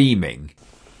screaming.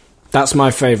 That's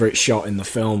my favourite shot in the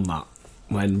film, that.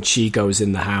 When she goes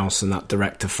in the house and that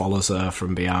director follows her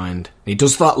from behind. He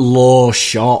does that low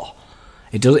shot.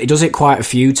 He does it quite a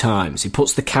few times. He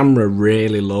puts the camera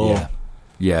really low.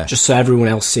 Yeah. Just so everyone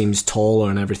else seems taller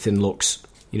and everything looks,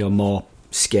 more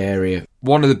scarier.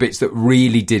 One of the bits that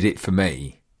really did it for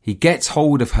me, he gets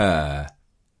hold of her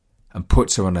and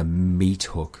puts her on a meat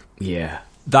hook. Yeah.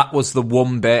 That was the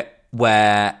one bit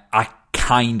where I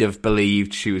kind of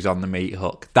believed she was on the meat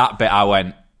hook. That bit I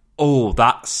went, oh,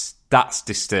 that's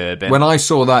disturbing. When I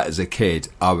saw that as a kid,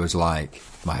 I was like,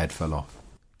 my head fell off.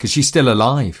 Because she's still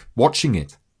alive, watching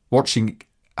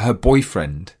her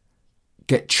boyfriend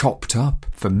get chopped up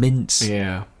for mince.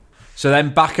 Yeah. So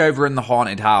then back over in the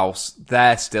haunted house,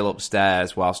 they're still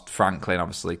upstairs whilst Franklin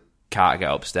obviously can't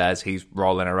get upstairs. He's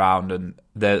rolling around and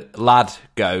the lad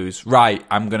goes, right,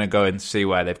 I'm going to go and see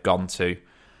where they've gone to.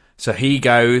 So he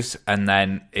goes and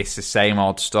then it's the same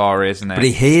old story, isn't it? But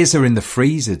he hears her in the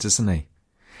freezer, doesn't he?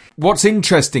 What's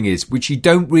interesting is, which you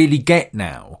don't really get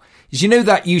now, is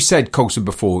that you said, Coulson,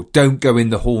 before, don't go in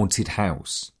the haunted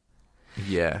house.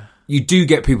 Yeah. You do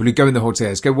get people who go in the haunted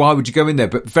house, go, why would you go in there?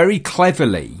 But very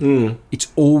cleverly, it's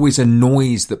always a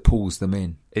noise that pulls them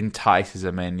in. Entices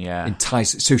them in, yeah.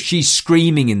 So she's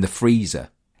screaming in the freezer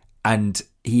and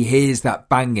he hears that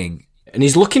banging. And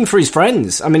he's looking for his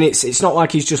friends. I mean, it's not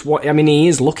like he's just... he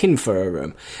is looking for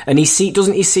them. And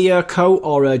doesn't he see her coat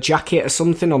or her jacket or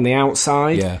something on the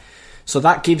outside? Yeah. So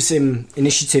that gives him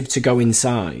initiative to go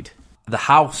inside. The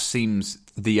house seems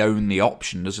the only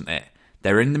option, doesn't it?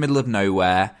 They're in the middle of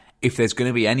nowhere. If there's going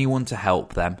to be anyone to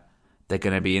help them, they're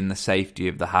going to be in the safety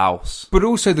of the house. But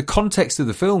also the context of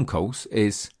the film, Coles,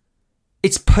 is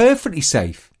it's perfectly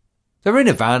safe. They're in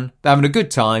a van, they're having a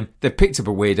good time, they've picked up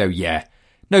a weirdo, yeah.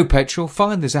 No petrol,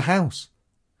 fine, there's a house.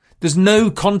 There's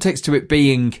no context to it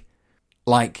being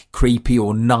like creepy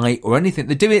or night or anything.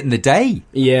 They do it in the day.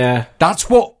 Yeah. That's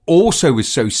what also was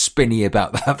so spinny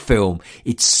about that film.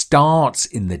 It starts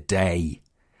in the day.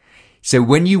 So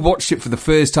when you watched it for the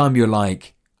first time, you're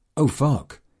like, oh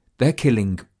fuck, they're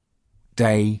killing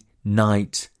day,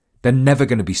 night. They're never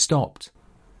going to be stopped.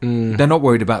 They're not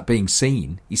worried about being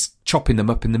seen. He's chopping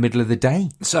them up in the middle of the day.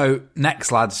 So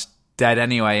next lad's dead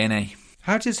anyway, isn't he?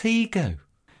 How does he go?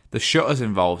 The Shutter's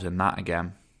involved in that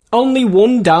again. Only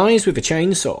one dies with a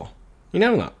chainsaw. You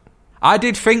know that? I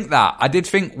did think that. I did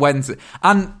think Wednesday.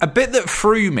 And a bit that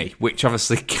threw me, which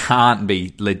obviously can't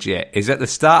be legit, is at the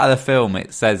start of the film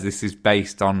it says this is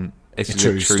based on a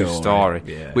true story.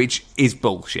 Yeah. Which is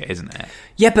bullshit, isn't it?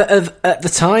 Yeah, but at the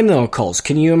time though, Coles,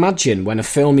 can you imagine when a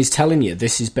film is telling you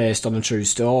this is based on a true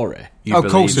story? You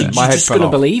believe Coulson, it. my You're head just fell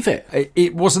going to off. believe it.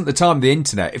 It wasn't the time of the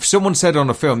internet. If someone said on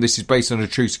a film this is based on a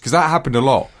true... Because that happened a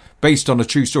lot. Based on a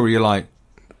true story, you're like...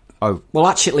 Oh. Well,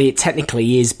 actually, it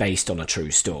technically is based on a true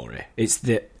story. It's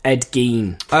the Ed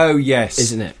Gein. Oh, yes.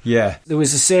 Isn't it? Yeah. There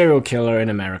was a serial killer in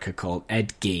America called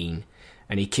Ed Gein,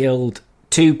 and he killed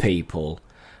 2 people,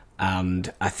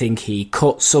 and I think he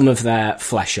cut some of their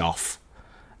flesh off,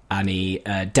 and he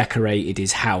decorated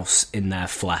his house in their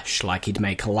flesh, like he'd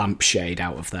make a lampshade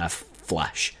out of their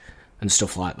flesh, and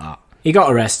stuff like that. He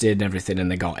got arrested and everything, and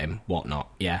they got him, whatnot,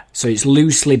 yeah. So it's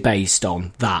loosely based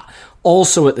on that.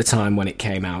 Also at the time when it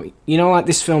came out, like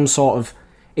this film sort of...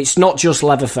 It's not just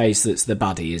Leatherface that's the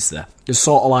baddie, is there? It's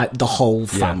sort of like the whole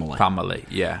family. Yeah, family,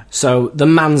 yeah. So the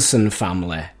Manson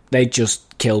family, they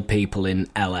just killed people in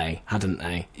LA, hadn't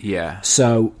they? Yeah.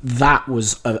 So that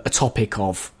was a topic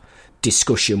of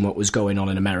discussion, what was going on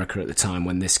in America at the time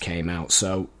when this came out.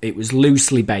 So it was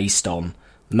loosely based on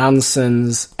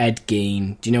Manson's, Ed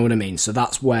Gein, do you know what I mean? So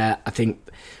that's where I think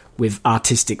with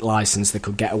artistic license they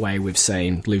could get away with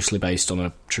saying loosely based on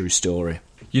a true story.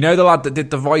 You know the lad that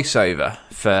did the voiceover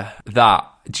for that?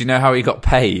 Do you know how he got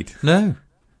paid? No.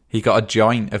 He got a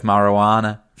joint of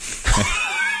marijuana.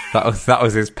 that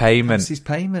was his payment. What's his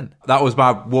payment? That was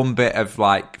my one bit of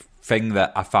thing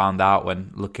that I found out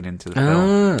when looking into the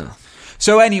film.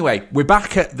 So anyway, we're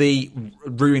back at the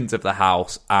ruins of the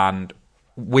house, and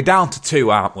we're down to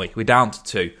 2, aren't we? We're down to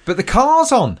 2. But the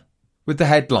car's on with the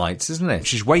headlights, isn't it?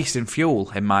 Which is wasting fuel,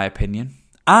 in my opinion.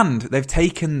 And they've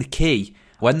taken the key.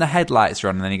 When the headlights are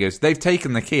on, and then he goes, they've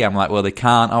taken the key. I'm like, well, they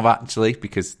can't have actually,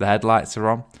 because the headlights are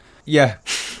on. Yeah,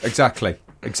 exactly.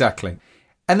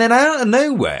 And then out of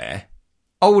nowhere,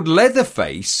 old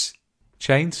Leatherface...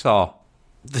 Chainsaw.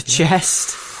 The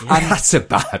chest. And that's a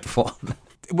bad one.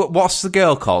 What's the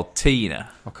girl called?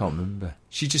 Tina? I can't remember.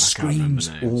 She just screams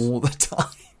all the time.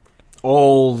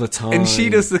 All the time. And she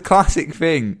does the classic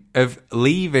thing of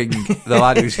leaving the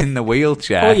lad who's in the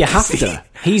wheelchair. Oh, you have to.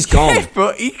 He's gone. Yeah,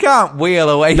 but he can't wheel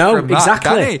away from that, exactly.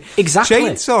 can he? Exactly.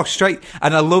 Chainsaw straight.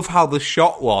 And I love how the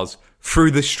shot was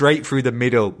straight through the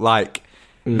middle.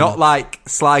 Not like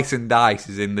slice and dice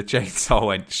as in the chainsaw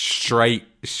went straight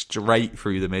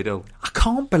through the middle. I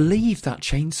can't believe that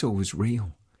chainsaw was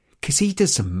real. Because he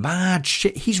does some mad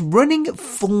shit. He's running at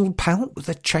full pelt with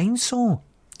a chainsaw.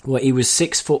 Well, he was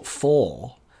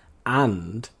 6'4",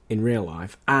 and in real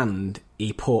life, and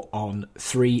he put on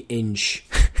 3-inch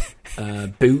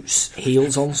boots,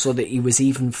 heels on, so that he was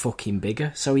even fucking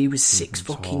bigger. So he was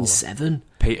 6'7".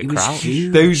 Peter He was Crouch.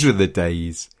 huge. Those were the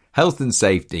days. Health and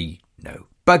safety, no.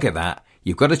 Bugger that.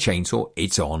 You've got a chainsaw,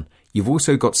 it's on. You've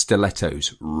also got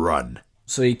stilettos, run.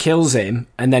 So he kills him,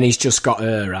 and then he's just got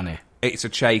her, hasn't he? It's a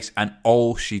chase, and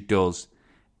all she does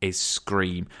is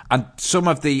scream. And some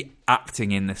of the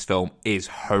acting in this film is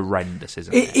horrendous,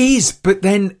 isn't it? It is, but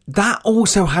then that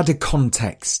also had a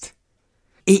context.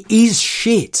 It is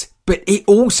shit, but it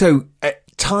also,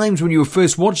 at times when you were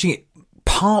first watching it,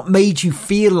 part made you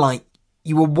feel like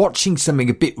you were watching something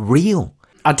a bit real.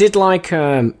 I did like,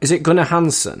 is it Gunnar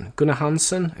Hansen? Gunnar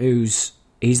Hansen, he's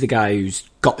the guy who's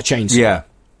got the chainsaw. Yeah.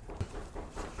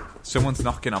 Someone's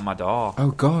knocking on my door.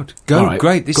 Oh, God. Go, right,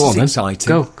 great. This go is on, then. exciting.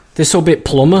 Go. This will be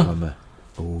plumber.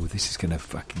 Oh, this is going to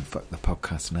fucking fuck the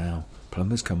podcast now.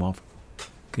 Plumber's come off.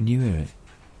 Can you hear it?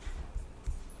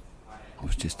 I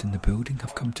was just in the building.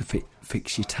 I've come to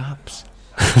fix your taps.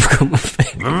 I've got my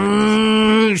thing.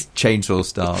 Chainsaw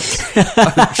starts.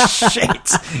 Oh, shit.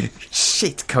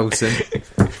 Shit, Colson.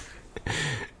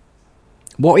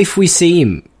 What if we see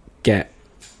him get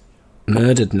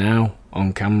murdered now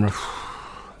on camera?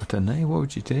 I don't know. What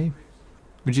would you do?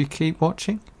 Would you keep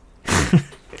watching?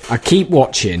 I keep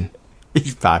watching.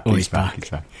 He's back. Oh, he's back.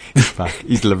 He's back.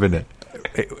 He's loving it.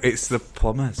 It's the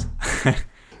plumbers.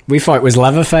 We thought it was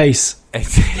Leatherface.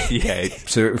 Yeah.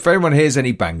 So if anyone hears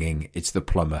any banging, it's the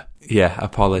plumber. Yeah,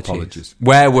 apologies. Apologies.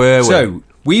 Where were we? So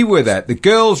we were there. The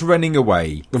girl's running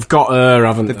away. They've got her,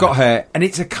 haven't they? They've got her. And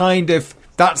it's a kind of...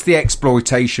 That's the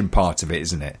exploitation part of it,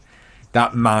 isn't it?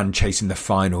 That man chasing the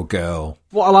final girl.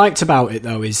 What I liked about it,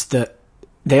 though, is that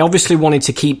they obviously wanted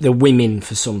to keep the women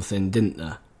for something, didn't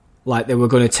they? Like they were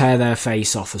going to tear their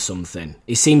face off or something.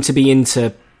 He seemed to be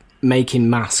into making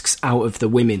masks out of the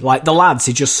women. Like the lads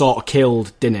he just sort of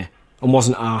killed, didn't he? And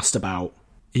wasn't asked about.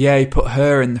 Yeah, he put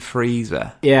her in the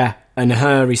freezer. Yeah, and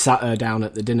he sat her down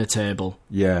at the dinner table.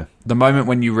 Yeah. The moment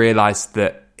when you realise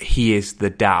that he is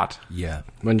the dad. Yeah.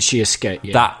 When she escaped.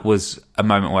 Yeah. That was a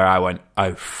moment where I went,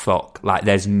 oh, fuck. Like,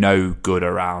 there's no good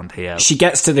around here. She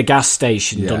gets to the gas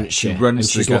station, doesn't she? She runs and to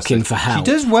she's the gas looking station. for help.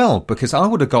 She does well, because I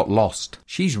would have got lost.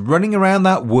 She's running around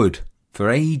that wood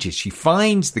for ages. She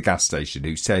finds the gas station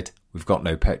who said, we've got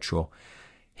no petrol.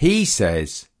 He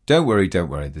says, don't worry,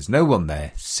 there's no one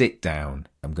there. Sit down.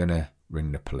 I'm going to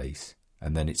ring the police.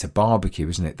 And then it's a barbecue,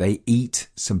 isn't it? They eat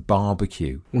some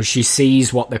barbecue. Well, she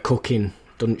sees what they're cooking,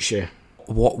 doesn't she?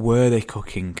 What were they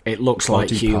cooking? It looks like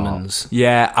Body humans.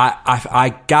 Yeah, I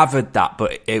gathered that,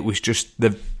 but it was just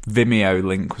the Vimeo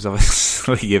link was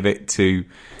obviously a bit too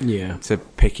to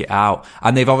pick it out.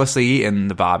 And they've obviously eaten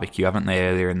the barbecue, haven't they,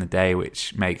 earlier in the day,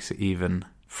 which makes it even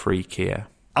freakier.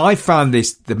 I found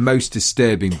this the most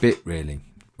disturbing bit, really,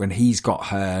 when he's got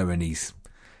her and he's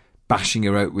bashing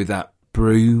her out with that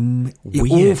broom.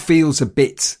 It all feels a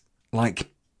bit like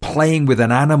playing with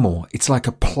an animal. It's like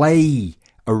a play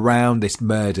around this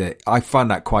murder. I find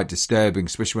that quite disturbing,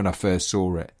 especially when I first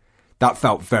saw it. That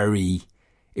felt very...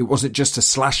 It wasn't just a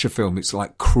slasher film. It's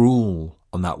like cruel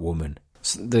on that woman.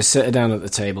 So they sit her down at the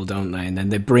table, don't they? And then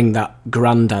they bring that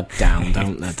granddad down,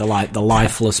 don't they? The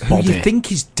lifeless body. Who you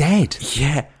think is dead.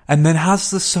 Yeah, and then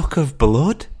has the suck of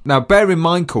blood. Now, bear in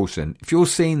mind, Coulson, if you're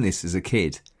seeing this as a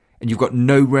kid and you've got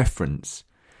no reference,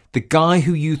 the guy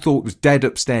who you thought was dead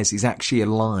upstairs is actually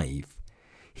alive.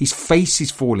 his face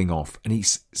is falling off and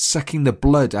he's sucking the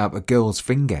blood out of a girl's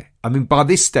finger. I mean, by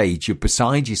this stage, you're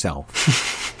beside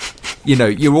yourself. You know,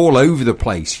 you're all over the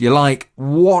place. You're like,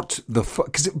 what the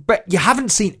fuck? But you haven't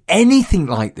seen anything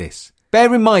like this.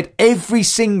 Bear in mind, every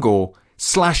single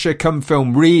slasher cum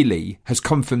film really has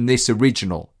come from this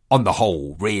original, on the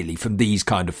whole, really, from these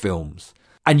kind of films.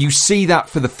 And you see that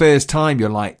for the first time, you're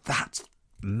like, that's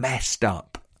messed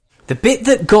up. The bit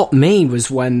that got me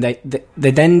was when they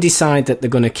then decide that they're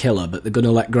going to kill her, but they're going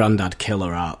to let Grandad kill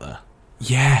her, aren't they?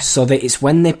 Yeah. So that it's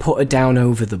when they put her down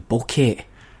over the bucket.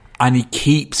 And he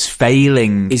keeps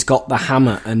failing. He's got the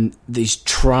hammer and he's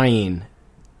trying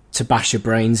to bash her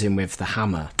brains in with the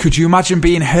hammer. Could you imagine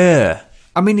being her?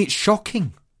 I mean, it's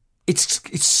shocking. It's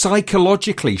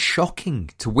psychologically shocking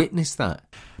to witness that.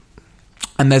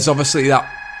 And there's obviously that...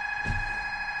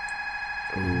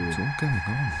 What's all going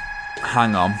on?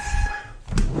 Hang on.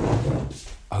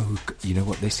 Oh, you know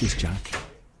what this is, Jack?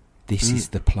 This is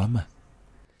the plumber.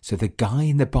 So the guy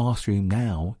in the bathroom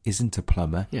now isn't a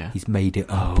plumber. Yeah. He's made it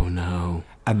up. Oh, no.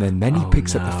 And then he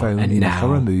picks up the phone in a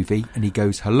horror movie and he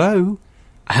goes, hello?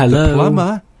 Hello? The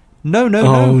plumber? No.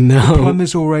 Oh, no. The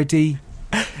plumber's already...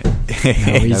 No,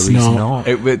 he's not.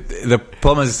 The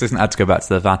plumber's assistant had to go back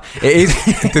to the van. It is...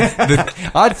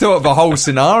 I'd thought of a whole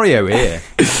scenario here.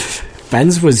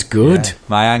 Ben's was good. Yeah.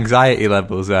 My anxiety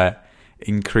levels are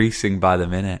increasing by the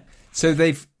minute. So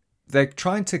they're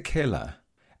trying to kill her,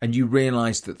 and you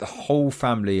realise that the whole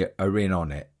family are in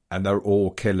on it, and they're all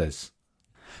killers.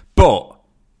 But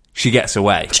she gets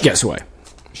away. She gets away.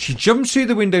 She jumps through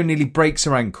the window, nearly breaks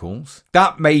her ankles.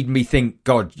 That made me think,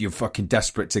 God, you're fucking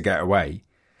desperate to get away.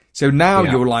 So now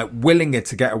you're like willing her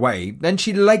to get away. Then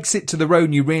she legs it to the road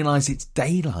and you realise it's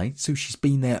daylight, so she's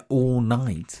been there all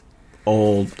night.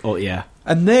 Yeah.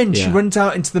 And then she runs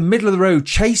out into the middle of the road,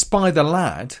 chased by the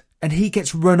lad, and he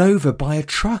gets run over by a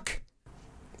truck.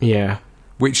 Yeah.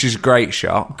 Which is a great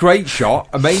shot. Great shot,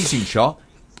 amazing shot.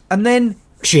 And then...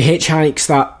 She hitchhikes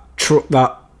that truck,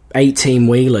 that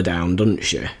 18-wheeler down, doesn't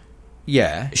she?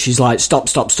 Yeah. She's like,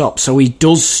 stop. So he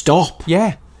does stop.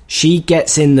 Yeah. She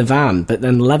gets in the van, but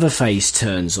then Leatherface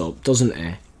turns up, doesn't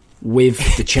he? With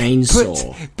the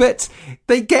chainsaw. but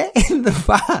they get in the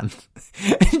van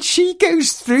and she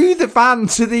goes through the van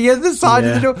to the other side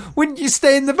of the door. Wouldn't you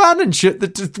stay in the van and shut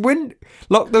the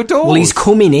lock the doors? Well, he's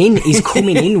coming in. He's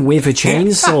coming in with a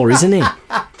chainsaw, isn't he?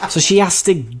 So she has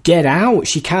to get out.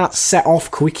 She can't set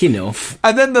off quick enough.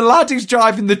 And then the lad who's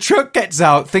driving the truck gets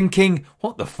out thinking,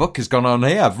 what the fuck has gone on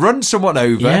here? I've run someone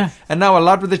over and now a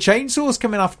lad with a chainsaw's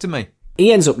coming after me.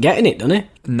 He ends up getting it, doesn't he?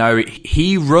 No,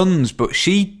 he runs, but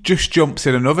she just jumps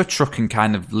in another truck and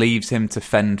kind of leaves him to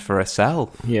fend for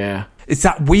herself. Yeah. It's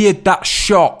that weird, that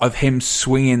shot of him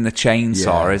swinging the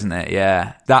chainsaw, isn't it?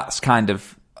 Yeah. That's kind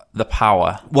of the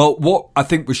power. Well, what I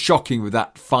think was shocking with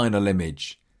that final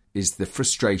image is the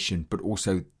frustration, but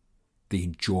also the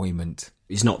enjoyment.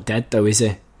 He's not dead, though, is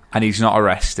he? And he's not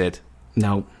arrested.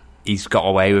 No. He's got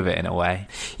away with it in a way.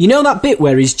 You know that bit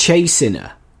where he's chasing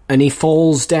her? And he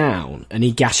falls down and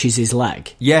he gashes his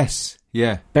leg. Yes,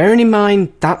 yeah. Bearing in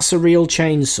mind, that's a real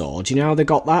chainsaw. Do you know how they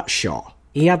got that shot?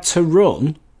 He had to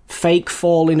run, fake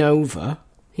falling over.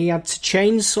 He had to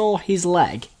chainsaw his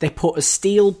leg. They put a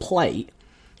steel plate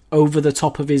over the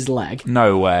top of his leg.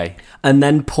 No way. And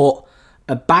then put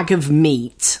a bag of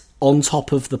meat on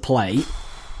top of the plate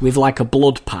with like a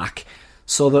blood pack,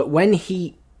 so that when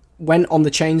he went on the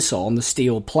chainsaw on the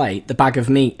steel plate, the bag of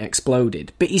meat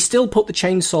exploded. But he still put the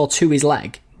chainsaw to his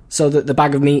leg so that the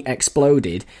bag of meat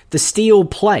exploded. The steel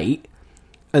plate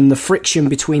and the friction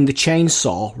between the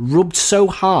chainsaw rubbed so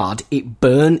hard it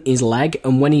burned his leg,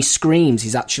 and when he screams,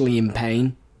 he's actually in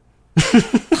pain.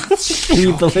 Can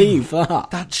you believe that?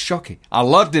 That's shocking. I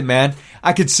loved it, man.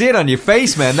 I could see it on your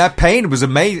face, man. That pain was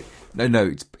amazing.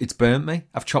 No, it's burnt me.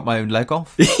 I've chopped my own leg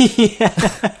off.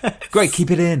 Yeah. Great, keep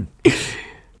it in.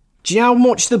 Do you know how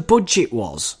much the budget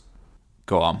was?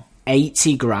 Go on.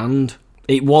 80 grand.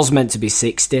 It was meant to be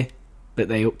 60, but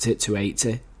they upped it to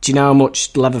 80. Do you know how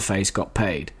much Leatherface got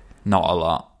paid? Not a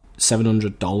lot.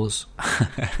 $700.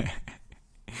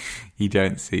 You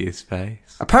don't see his face.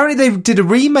 Apparently they did a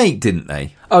remake, didn't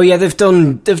they? Oh yeah, they've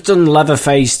done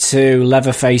Leatherface 2,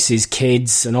 Leatherface's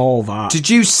kids and all that. Did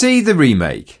you see the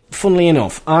remake? Funnily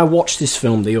enough, I watched this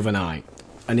film the other night.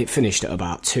 And it finished at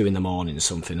about 2 in the morning or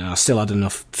something. And I still had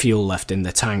enough fuel left in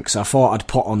the tank, so I thought I'd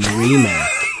put on the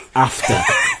remake after.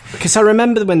 Because I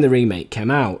remember when the remake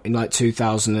came out in like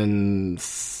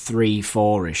 2003,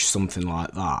 4-ish, something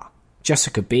like that.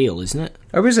 Jessica Biel, isn't it?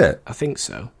 Oh, is it? I think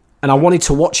so. And I wanted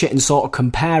to watch it and sort of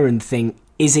compare and think,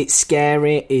 is it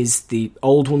scary? Is the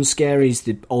old one scary? Is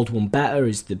the old one better?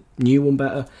 Is the new one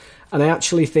better? And I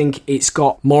actually think it's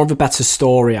got more of a better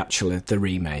story, actually, the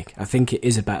remake. I think it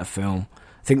is a better film.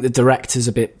 I think the director's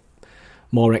a bit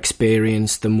more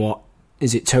experienced than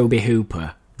Toby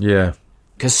Hooper? Yeah.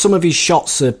 Because some of his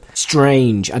shots are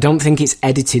strange. I don't think it's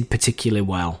edited particularly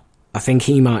well. I think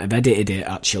he might have edited it,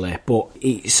 actually, but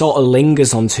it sort of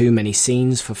lingers on too many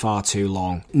scenes for far too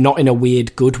long. Not in a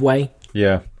weird, good way.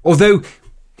 Yeah. Although,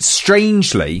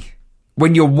 strangely,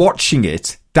 when you're watching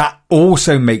it, that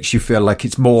also makes you feel like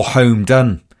it's more home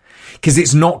done. Because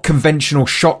it's not conventional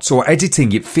shots or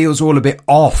editing. It feels all a bit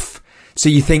off. So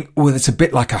you think, oh, it's a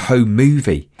bit like a home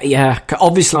movie. Yeah,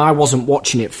 obviously I wasn't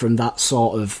watching it from that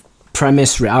sort of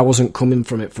premise. I wasn't coming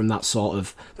from it from that sort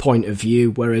of point of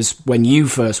view. Whereas when you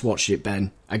first watched it,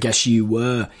 Ben, I guess you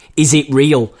were. Is it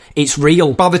real? It's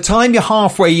real. By the time you're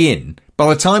halfway in,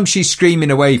 by the time she's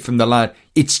screaming away from the lad,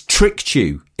 it's tricked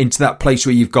you into that place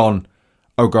where you've gone,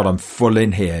 oh God, I'm full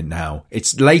in here now.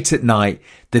 It's late at night.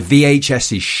 The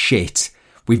VHS is shit.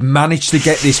 We've managed to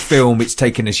get this film. It's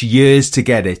taken us years to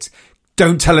get it.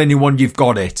 Don't tell anyone you've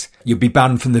got it. You'll be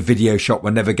banned from the video shop.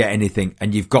 We'll never get anything.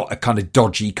 And you've got a kind of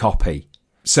dodgy copy.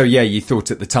 So yeah, you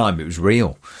thought at the time it was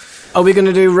real. Are we going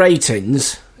to do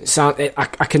ratings?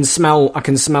 I can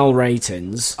smell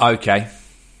ratings. Okay.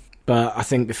 But I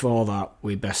think before that,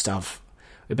 we better have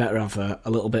a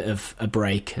little bit of a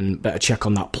break and better check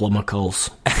on that plumber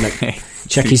calls.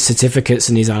 Check his certificates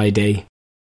and his ID.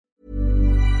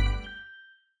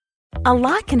 A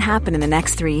lot can happen in the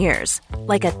next 3 years.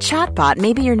 Like a chatbot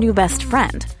may be your new best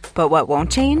friend. But what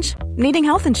won't change? Needing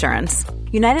health insurance.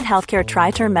 United Healthcare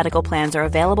Tri-Term Medical Plans are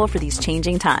available for these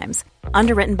changing times.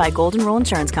 Underwritten by Golden Rule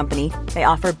Insurance Company, they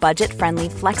offer budget-friendly,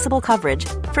 flexible coverage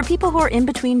for people who are in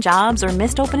between jobs or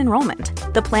missed open enrollment.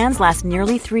 The plans last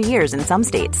nearly 3 years in some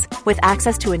states, with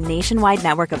access to a nationwide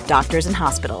network of doctors and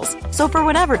hospitals. So for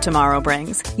whatever tomorrow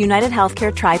brings, United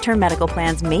Healthcare Tri-Term Medical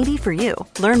Plans may be for you.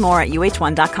 Learn more at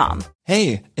uh1.com.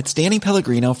 Hey, it's Danny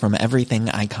Pellegrino from Everything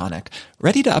Iconic.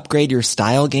 Ready to upgrade your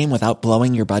style game without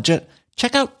blowing your budget?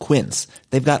 Check out Quince.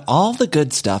 They've got all the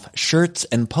good stuff, shirts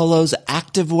and polos,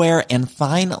 activewear, and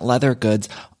fine leather goods,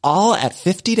 all at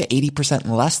 50 to 80%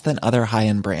 less than other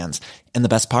high-end brands. And the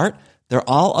best part? They're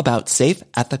all about safe,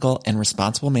 ethical, and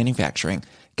responsible manufacturing.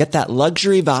 Get that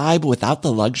luxury vibe without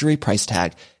the luxury price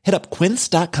tag. Hit up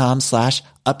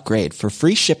quince.com/upgrade for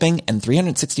free shipping and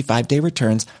 365-day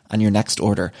returns on your next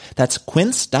order. That's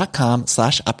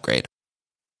quince.com/upgrade.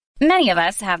 Many of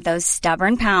us have those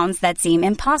stubborn pounds that seem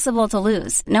impossible to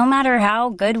lose, no matter how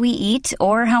good we eat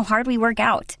or how hard we work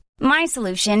out. My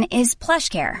solution is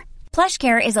PlushCare.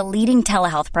 PlushCare is a leading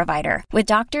telehealth provider with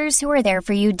doctors who are there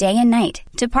for you day and night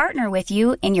to partner with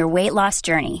you in your weight loss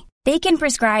journey. They can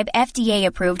prescribe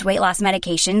FDA-approved weight loss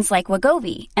medications like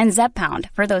Wegovy and Zepbound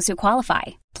for those who qualify.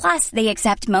 Plus, they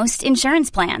accept most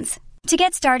insurance plans. To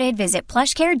get started, visit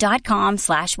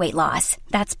plushcare.com/weightloss.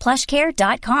 That's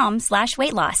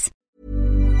plushcare.com/weightloss.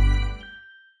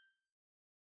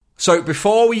 So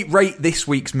before we rate this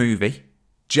week's movie,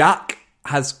 Jack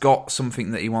has got something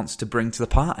that he wants to bring to the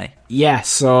party. Yeah,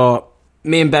 so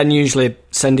me and Ben usually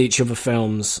send each other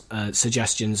films,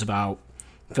 suggestions about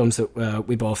films that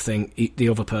we both think the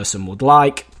other person would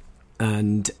like.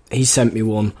 And he sent me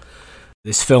one.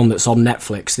 This film that's on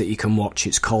Netflix that you can watch.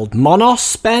 It's called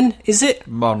Monos, Ben, is it?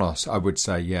 Monos, I would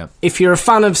say, yeah. If you're a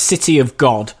fan of City of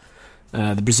God,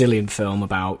 the Brazilian film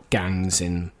about gangs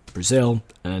in Brazil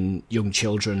and young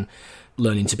children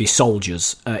learning to be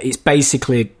soldiers, it's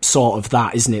basically sort of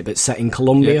that, isn't it? But set in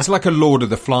Colombia. Yeah, it's like a Lord of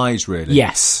the Flies, really.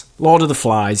 Yes, Lord of the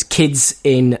Flies. Kids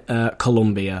in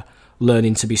Colombia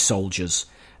learning to be soldiers.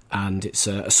 And it's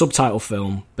a subtitle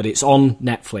film, but it's on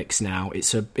Netflix now.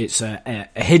 It's a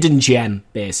hidden gem,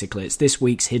 basically. It's this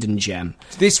week's hidden gem.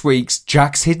 It's this week's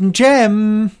Jack's Hidden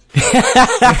Gem.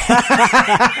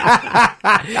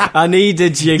 I need a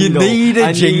jingle. You need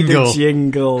a jingle.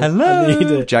 Jingle.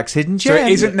 Hello, Jack's Hidden Gem. So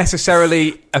it isn't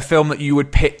necessarily a film that you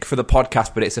would pick for the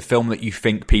podcast, but it's a film that you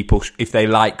think people, if they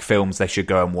like films, they should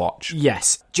go and watch.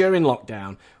 Yes. During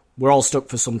lockdown, we're all stuck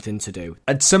for something to do.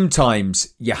 And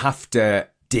sometimes you have to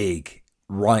dig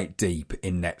right deep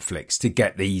in Netflix to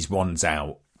get these ones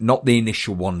out, not the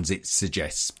initial ones it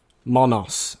suggests.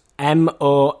 Monos.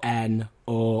 Monos.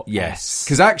 Yes,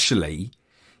 because actually,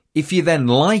 if you then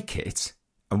like it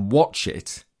and watch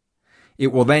it, it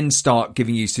will then start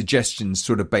giving you suggestions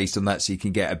sort of based on that, so you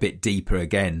can get a bit deeper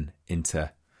again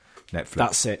into Netflix.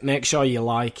 That's it. Make sure you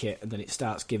like it, and then it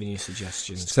starts giving you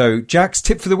suggestions. So, Jack's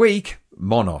tip for the week,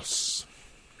 Monos.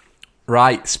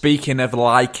 Right, speaking of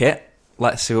like it,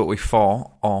 let's see what we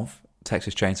thought of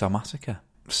Texas Chainsaw Massacre.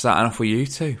 Starting off with you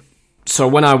two. So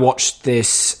when I watched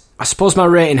this I suppose my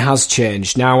rating has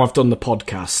changed now I've done the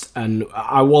podcast, and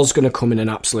I was going to come in and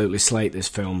absolutely slate this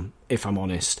film, if I'm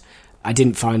honest. I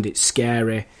didn't find it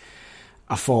scary.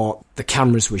 I thought the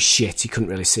cameras were shit. You couldn't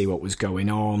really see what was going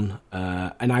on.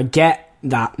 And I get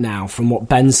that now from what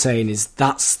Ben's saying, is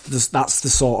that's the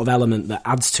sort of element that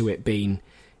adds to it being,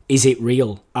 is it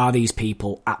real? Are these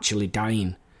people actually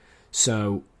dying?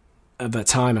 So at the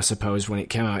time, I suppose, when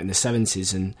it came out in the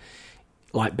 70s, and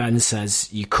like Ben says,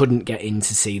 you couldn't get in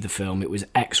to see the film. It was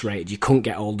X-rated. You couldn't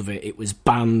get hold of it. It was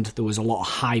banned. There was a lot of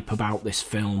hype about this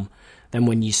film. Then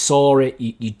when you saw it,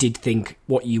 you did think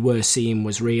what you were seeing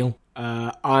was real.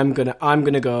 I'm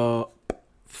gonna go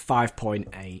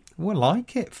 5.8. Oh, I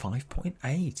like it.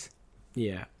 5.8.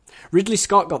 Yeah. Ridley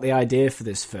Scott got the idea for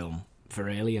this film, for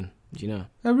Alien. Do you know?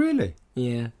 Oh, really?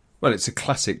 Yeah. Well, it's a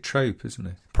classic trope, isn't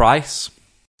it? Price?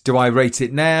 Do I rate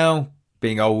it now?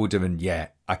 Being older, and yeah,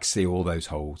 I can see all those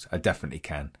holes. I definitely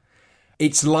can.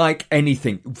 It's like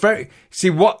anything. See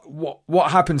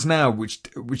what happens now, which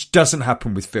doesn't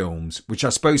happen with films, which I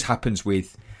suppose happens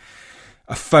with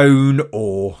a phone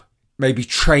or maybe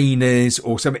trainers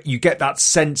or something. You get that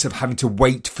sense of having to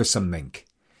wait for something.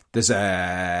 There's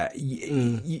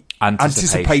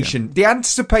anticipation. The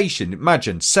anticipation.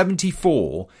 Imagine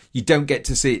 74. You don't get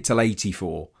to see it till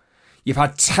 84. You've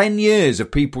had 10 years of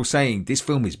people saying this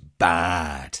film is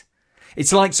bad.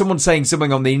 It's like someone saying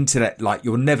something on the internet, like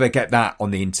you'll never get that on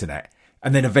the internet.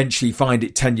 And then eventually find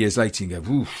it 10 years later and go,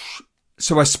 whoosh.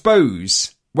 So I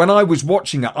suppose when I was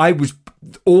watching it,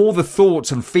 all the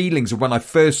thoughts and feelings of when I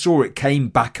first saw it came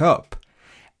back up.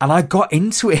 And I got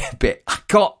into it a bit.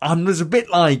 I was a bit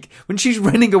like, when she's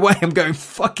running away, I'm going,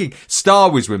 fucking,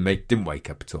 Star was with me. Didn't wake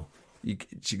up at all.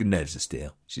 She got nerves of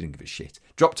steel. She didn't give a shit.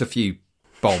 Dropped a few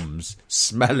bombs,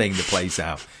 smelling the place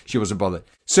out. She wasn't bothered.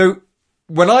 So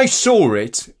when I saw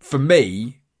it, for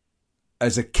me,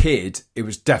 as a kid, it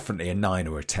was definitely a 9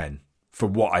 or a 10 for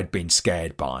what I'd been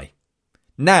scared by.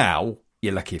 Now,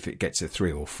 you're lucky if it gets a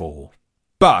 3 or 4.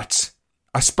 But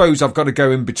I suppose I've got to go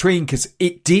in between, because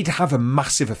it did have a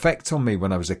massive effect on me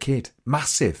when I was a kid.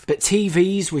 Massive. But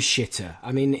TVs were shitter.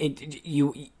 I mean,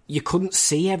 you couldn't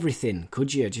see everything,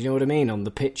 could you? Do you know what I mean? On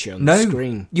the picture, on the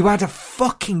screen. You had a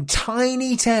fucking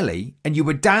tiny telly and you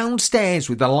were downstairs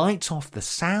with the lights off, the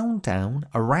sound down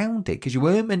around it, because you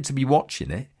weren't meant to be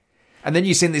watching it. And then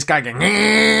you see this guy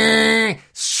going,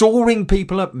 sawing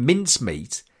people up,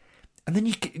 mincemeat. And then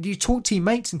you talk to your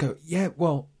mates and go, yeah,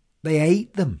 well, they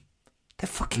ate them. They're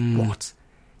fucking what?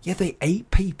 Yeah, they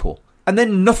ate people. And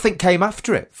then nothing came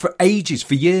after it. For ages,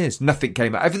 for years, nothing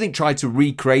came out. Everything tried to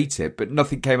recreate it, but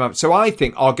nothing came out. So I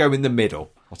think I'll go in the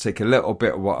middle. I'll take a little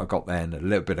bit of what I got then, a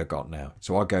little bit I got now.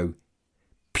 So I'll go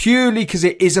purely because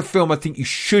it is a film I think you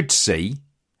should see,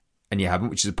 and you haven't,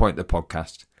 which is the point of the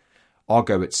podcast. I'll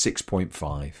go at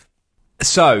 6.5.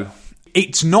 So,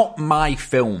 it's not my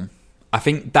film. I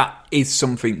think that is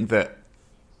something that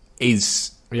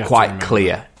is quite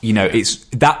clear. You know,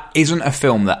 that isn't a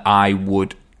film that I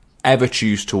would ever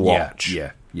choose to watch.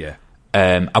 Yeah.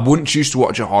 I wouldn't choose to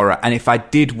watch a horror, and if I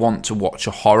did want to watch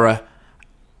a horror,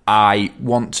 I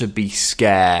want to be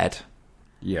scared.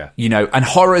 Yeah. You know, and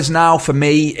horrors now, for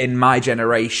me, in my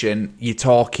generation, you're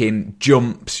talking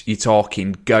jumps, you're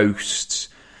talking ghosts,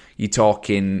 you're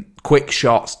talking quick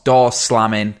shots, doors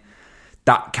slamming,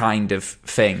 that kind of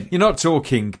thing. You're not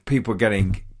talking people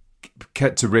getting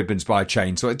cut to ribbons by a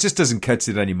chainsaw. It just doesn't cut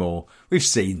it anymore. We've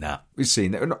seen that.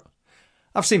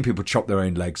 I've seen people chop their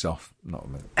own legs off. Not a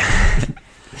minute.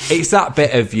 It's that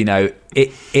bit of, you know,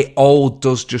 it all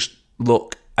does just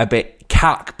look a bit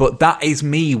cack, but that is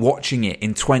me watching it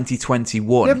in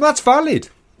 2021. Yeah, but that's valid.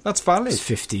 That's valid. It's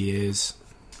 50 years.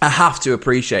 I have to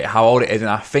appreciate how old it is,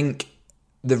 and I think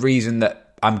the reason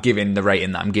that I'm giving the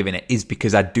rating that I'm giving it is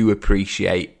because I do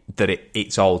appreciate that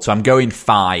it's old. So I'm going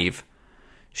 5,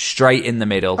 straight in the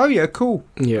middle. Oh, yeah, cool.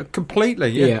 Yeah.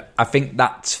 Completely, yeah. I think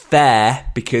that's fair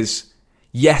because,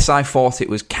 yes, I thought it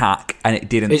was cack and it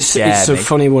didn't scare me. It's a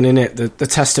funny one, isn't it? The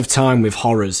test of time with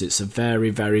horrors, it's a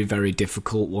very, very, very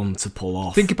difficult one to pull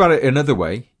off. Think about it another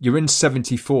way. You're in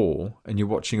 74 and you're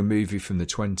watching a movie from the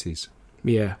 20s.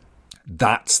 Yeah.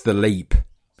 That's the leap.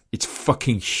 It's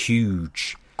fucking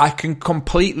huge. I can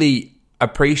completely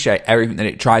appreciate everything that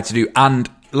it tried to do. And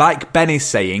like Ben is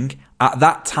saying, at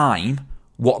that time,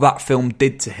 what that film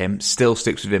did to him still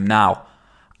sticks with him now.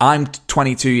 I'm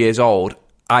 22 years old.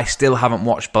 I still haven't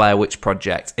watched Blair Witch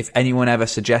Project. If anyone ever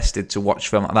suggested to watch a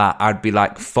film like that, I'd be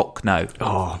like, fuck no.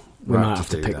 Oh, we might have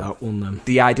to pick that one then.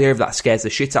 The idea of that scares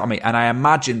the shit out of me. And I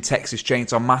imagine Texas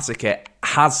Chainsaw Massacre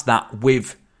has that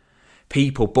with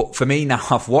people. But for me now,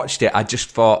 I've watched it, I just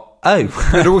thought, oh.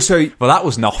 But also, well, that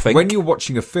was nothing. when you're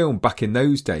watching a film back in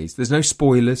those days, there's no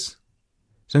spoilers.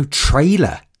 There's no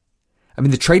trailer. I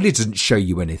mean, the trailer doesn't show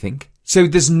you anything. So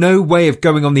there's no way of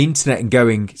going on the internet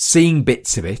and seeing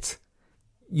bits of it.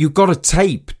 You've got a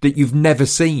tape that you've never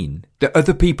seen, that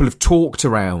other people have talked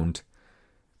around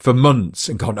for months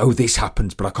and gone, oh, this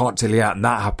happens, but I can't tell you that, and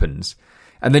that happens.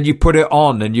 And then you put it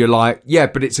on and you're like, yeah,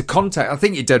 but it's a contact. I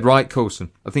think you're dead right,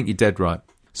 Coulson. I think you're dead right.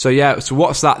 So yeah, so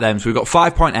what's that then? So we've got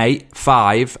 5.8,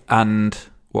 5, and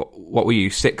what were you,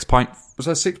 6 point? Was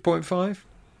that 6.5?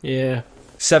 Yeah.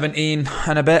 17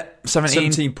 and a bit?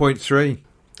 17.3.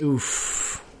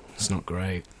 Oof. It's not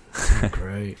great. It's not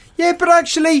great. Yeah, but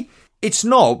actually, it's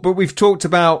not. But we've talked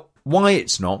about why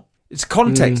it's not. It's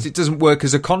context. It doesn't work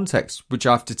as a context, which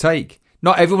I have to take.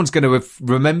 Not everyone's going to have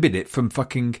remembered it from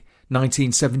fucking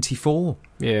 1974.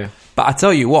 Yeah. But I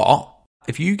tell you what,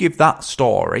 if you give that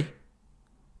story,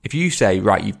 if you say,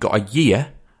 right, you've got a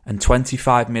year and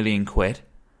 25 million quid,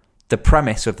 the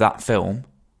premise of that film,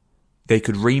 they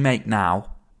could remake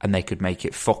now and they could make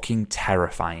it fucking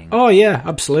terrifying. Oh, yeah,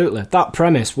 absolutely. That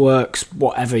premise works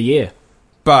whatever year.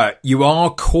 But you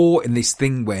are caught in this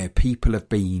thing where people have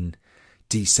been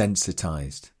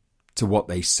desensitised to what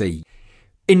they see.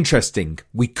 Interesting,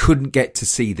 we couldn't get to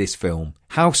see this film.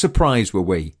 How surprised were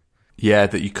we? Yeah,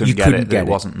 that you couldn't get it, that it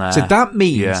wasn't there. So that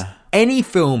means any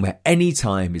film at any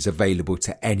time is available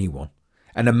to anyone.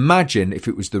 And imagine if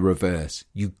it was the reverse.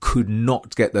 You could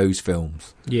not get those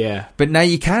films. Yeah. But now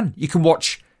you can. You can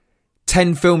watch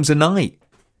 10 films a night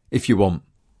if you want.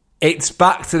 It's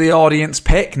back to the audience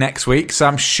pick next week, so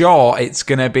I'm sure it's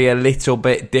going to be a little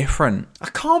bit different. I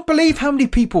can't believe how many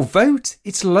people vote.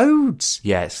 It's loads.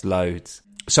 Yeah, it's loads.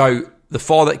 So the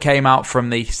 4 that came out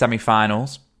from the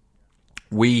semi-finals,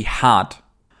 we had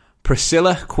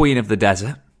Priscilla, Queen of the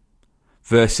Desert,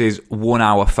 versus 1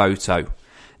 Hour Photo.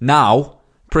 Now,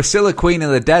 Priscilla, Queen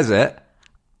of the Desert,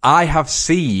 I have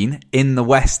seen in the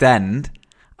West End.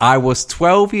 I was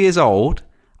 12 years old.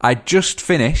 I just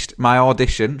finished my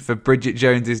audition for Bridget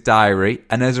Jones's Diary,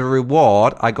 and as a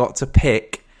reward, I got to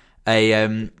pick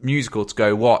a musical to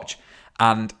go watch.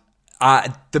 And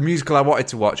the musical I wanted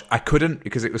to watch, I couldn't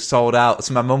because it was sold out.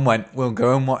 So my mum went, "We'll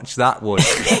go and watch that one."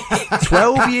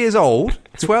 12 years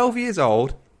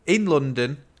old, in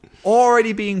London,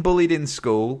 already being bullied in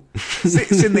school,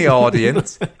 sits in the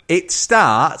audience. It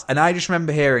starts, and I just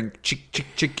remember hearing chick, chick,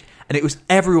 chick. And it was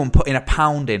everyone putting a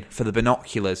pound in for the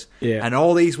binoculars. Yeah. And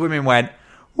all these women went,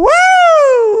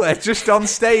 woo! And just on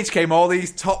stage came all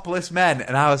these topless men.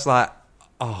 And I was like,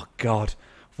 oh, God,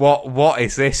 what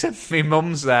is this? And my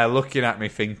mum's there looking at me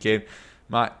thinking,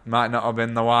 might not have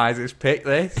been the wisest pick,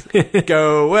 this.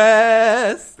 Go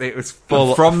West! It was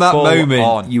full. From that moment,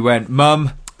 on. You went,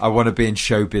 Mum, I want to be in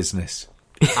show business.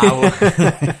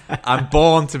 I'm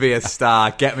born to be a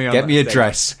star. Get me a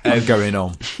dress. I'm going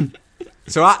on.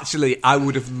 So actually, I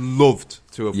would have loved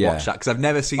to have watched that because I've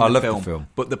never seen the film.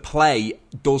 But the play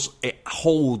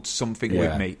holds something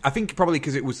with me. I think probably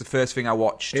because it was the first thing I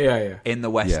watched in the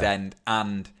West End,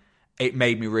 and it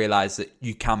made me realise that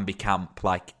you can be camp,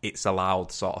 like it's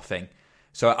allowed sort of thing.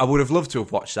 So I would have loved to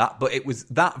have watched that, but it was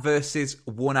that versus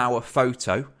 1 Hour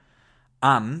Photo,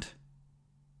 and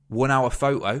 1 Hour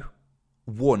Photo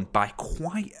won by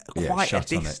quite a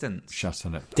distance. Shat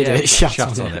on it. Did it?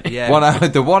 Shat on it. Yeah.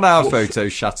 The 1 Hour Photo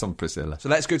shat on Priscilla. So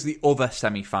let's go to the other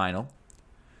semi-final,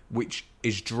 which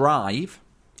is Drive.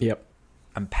 Yep.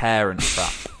 And Parent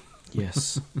Trap.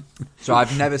 Yes. So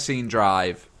I've never seen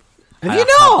Drive. Have you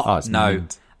not? No.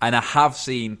 And I have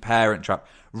seen Parent Trap.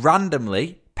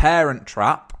 Randomly, Parent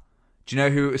Trap, do you know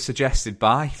who it was suggested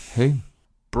by? Who?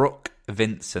 Brooke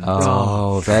Vincent.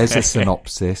 Oh, there's a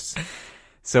synopsis.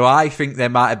 So I think there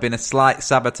might have been a slight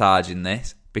sabotage in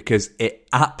this because it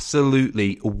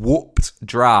absolutely whooped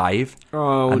Drive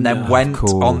and then went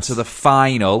on to the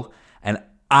final and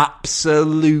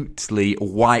absolutely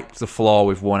wiped the floor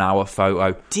with 1 Hour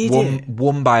Photo.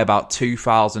 Won by about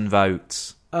 2,000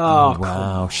 votes. Oh,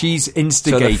 wow. She's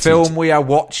instigated. So the film we are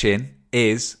watching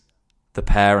is The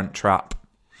Parent Trap.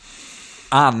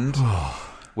 And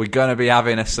we're going to be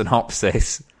having a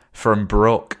synopsis from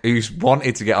Brooke, who's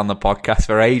wanted to get on the podcast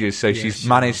for ages, so she's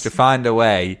managed to find a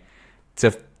way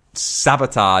to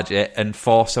sabotage it and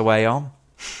force her way on.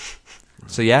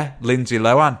 So yeah, Lindsay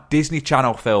Lohan, Disney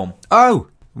Channel film. Oh,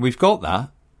 we've got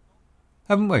that,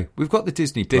 haven't we? We've got the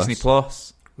Disney Plus. Disney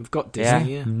Plus. We've got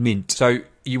Disney, Mint. So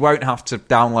you won't have to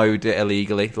download it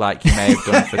illegally like you may have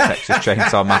done for Texas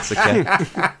Chainsaw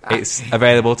Massacre. It's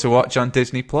available to watch on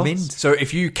Disney+. So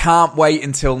if you can't wait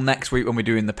until next week when we're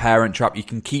doing The Parent Trap, you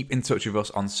can keep in touch with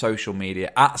us on social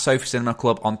media at Sofa Cinema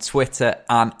Club on Twitter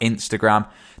and Instagram.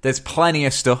 There's plenty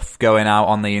of stuff going out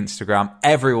on the Instagram.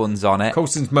 Everyone's on it.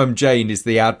 Colson's mum Jane is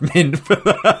the admin for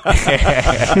that.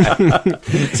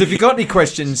 So if you've got any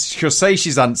questions, she'll say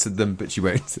she's answered them, but she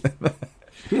won't.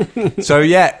 So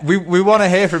yeah, we want to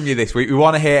hear from you this week. We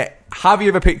want to hear, have you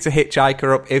ever picked a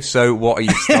hitchhiker up? If so, what are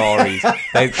your stories?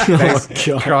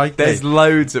 There's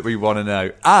loads that we want to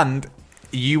know. And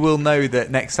you will know that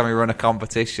next time we run a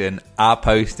competition, our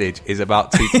postage is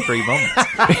about 2 to 3 months.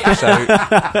 So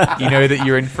you know that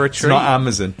you're in for a treat. It's not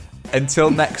Amazon. Until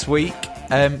next week,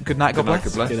 good night, God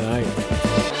bless. Good night.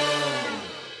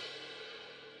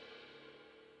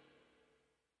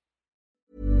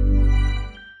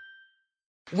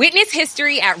 Witness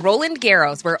history at Roland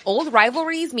Garros, where old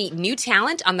rivalries meet new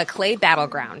talent on the clay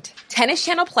battleground. Tennis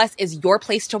Channel Plus is your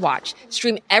place to watch.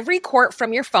 Stream every court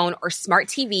from your phone or smart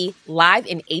TV live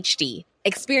in HD.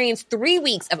 Experience 3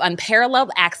 weeks of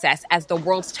unparalleled access as the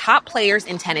world's top players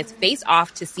in tennis face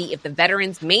off to see if the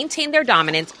veterans maintain their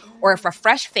dominance or if a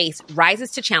fresh face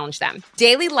rises to challenge them.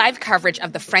 Daily live coverage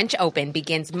of the French Open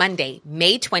begins Monday,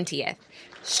 May 20th.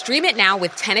 Stream it now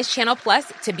with Tennis Channel Plus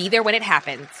to be there when it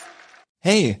happens.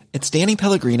 Hey, it's Danny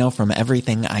Pellegrino from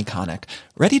Everything Iconic.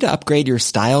 Ready to upgrade your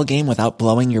style game without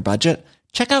blowing your budget?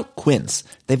 Check out Quince.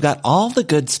 They've got all the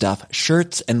good stuff,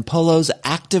 shirts and polos,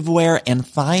 activewear, and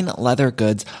fine leather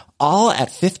goods, all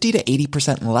at 50 to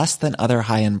 80% less than other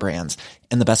high-end brands.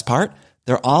 And the best part?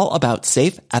 They're all about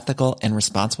safe, ethical, and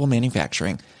responsible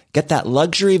manufacturing. Get that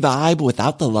luxury vibe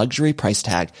without the luxury price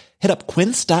tag. Hit up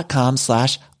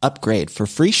quince.com/upgrade for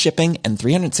free shipping and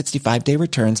 365-day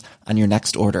returns on your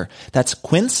next order. That's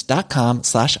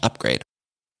quince.com/upgrade.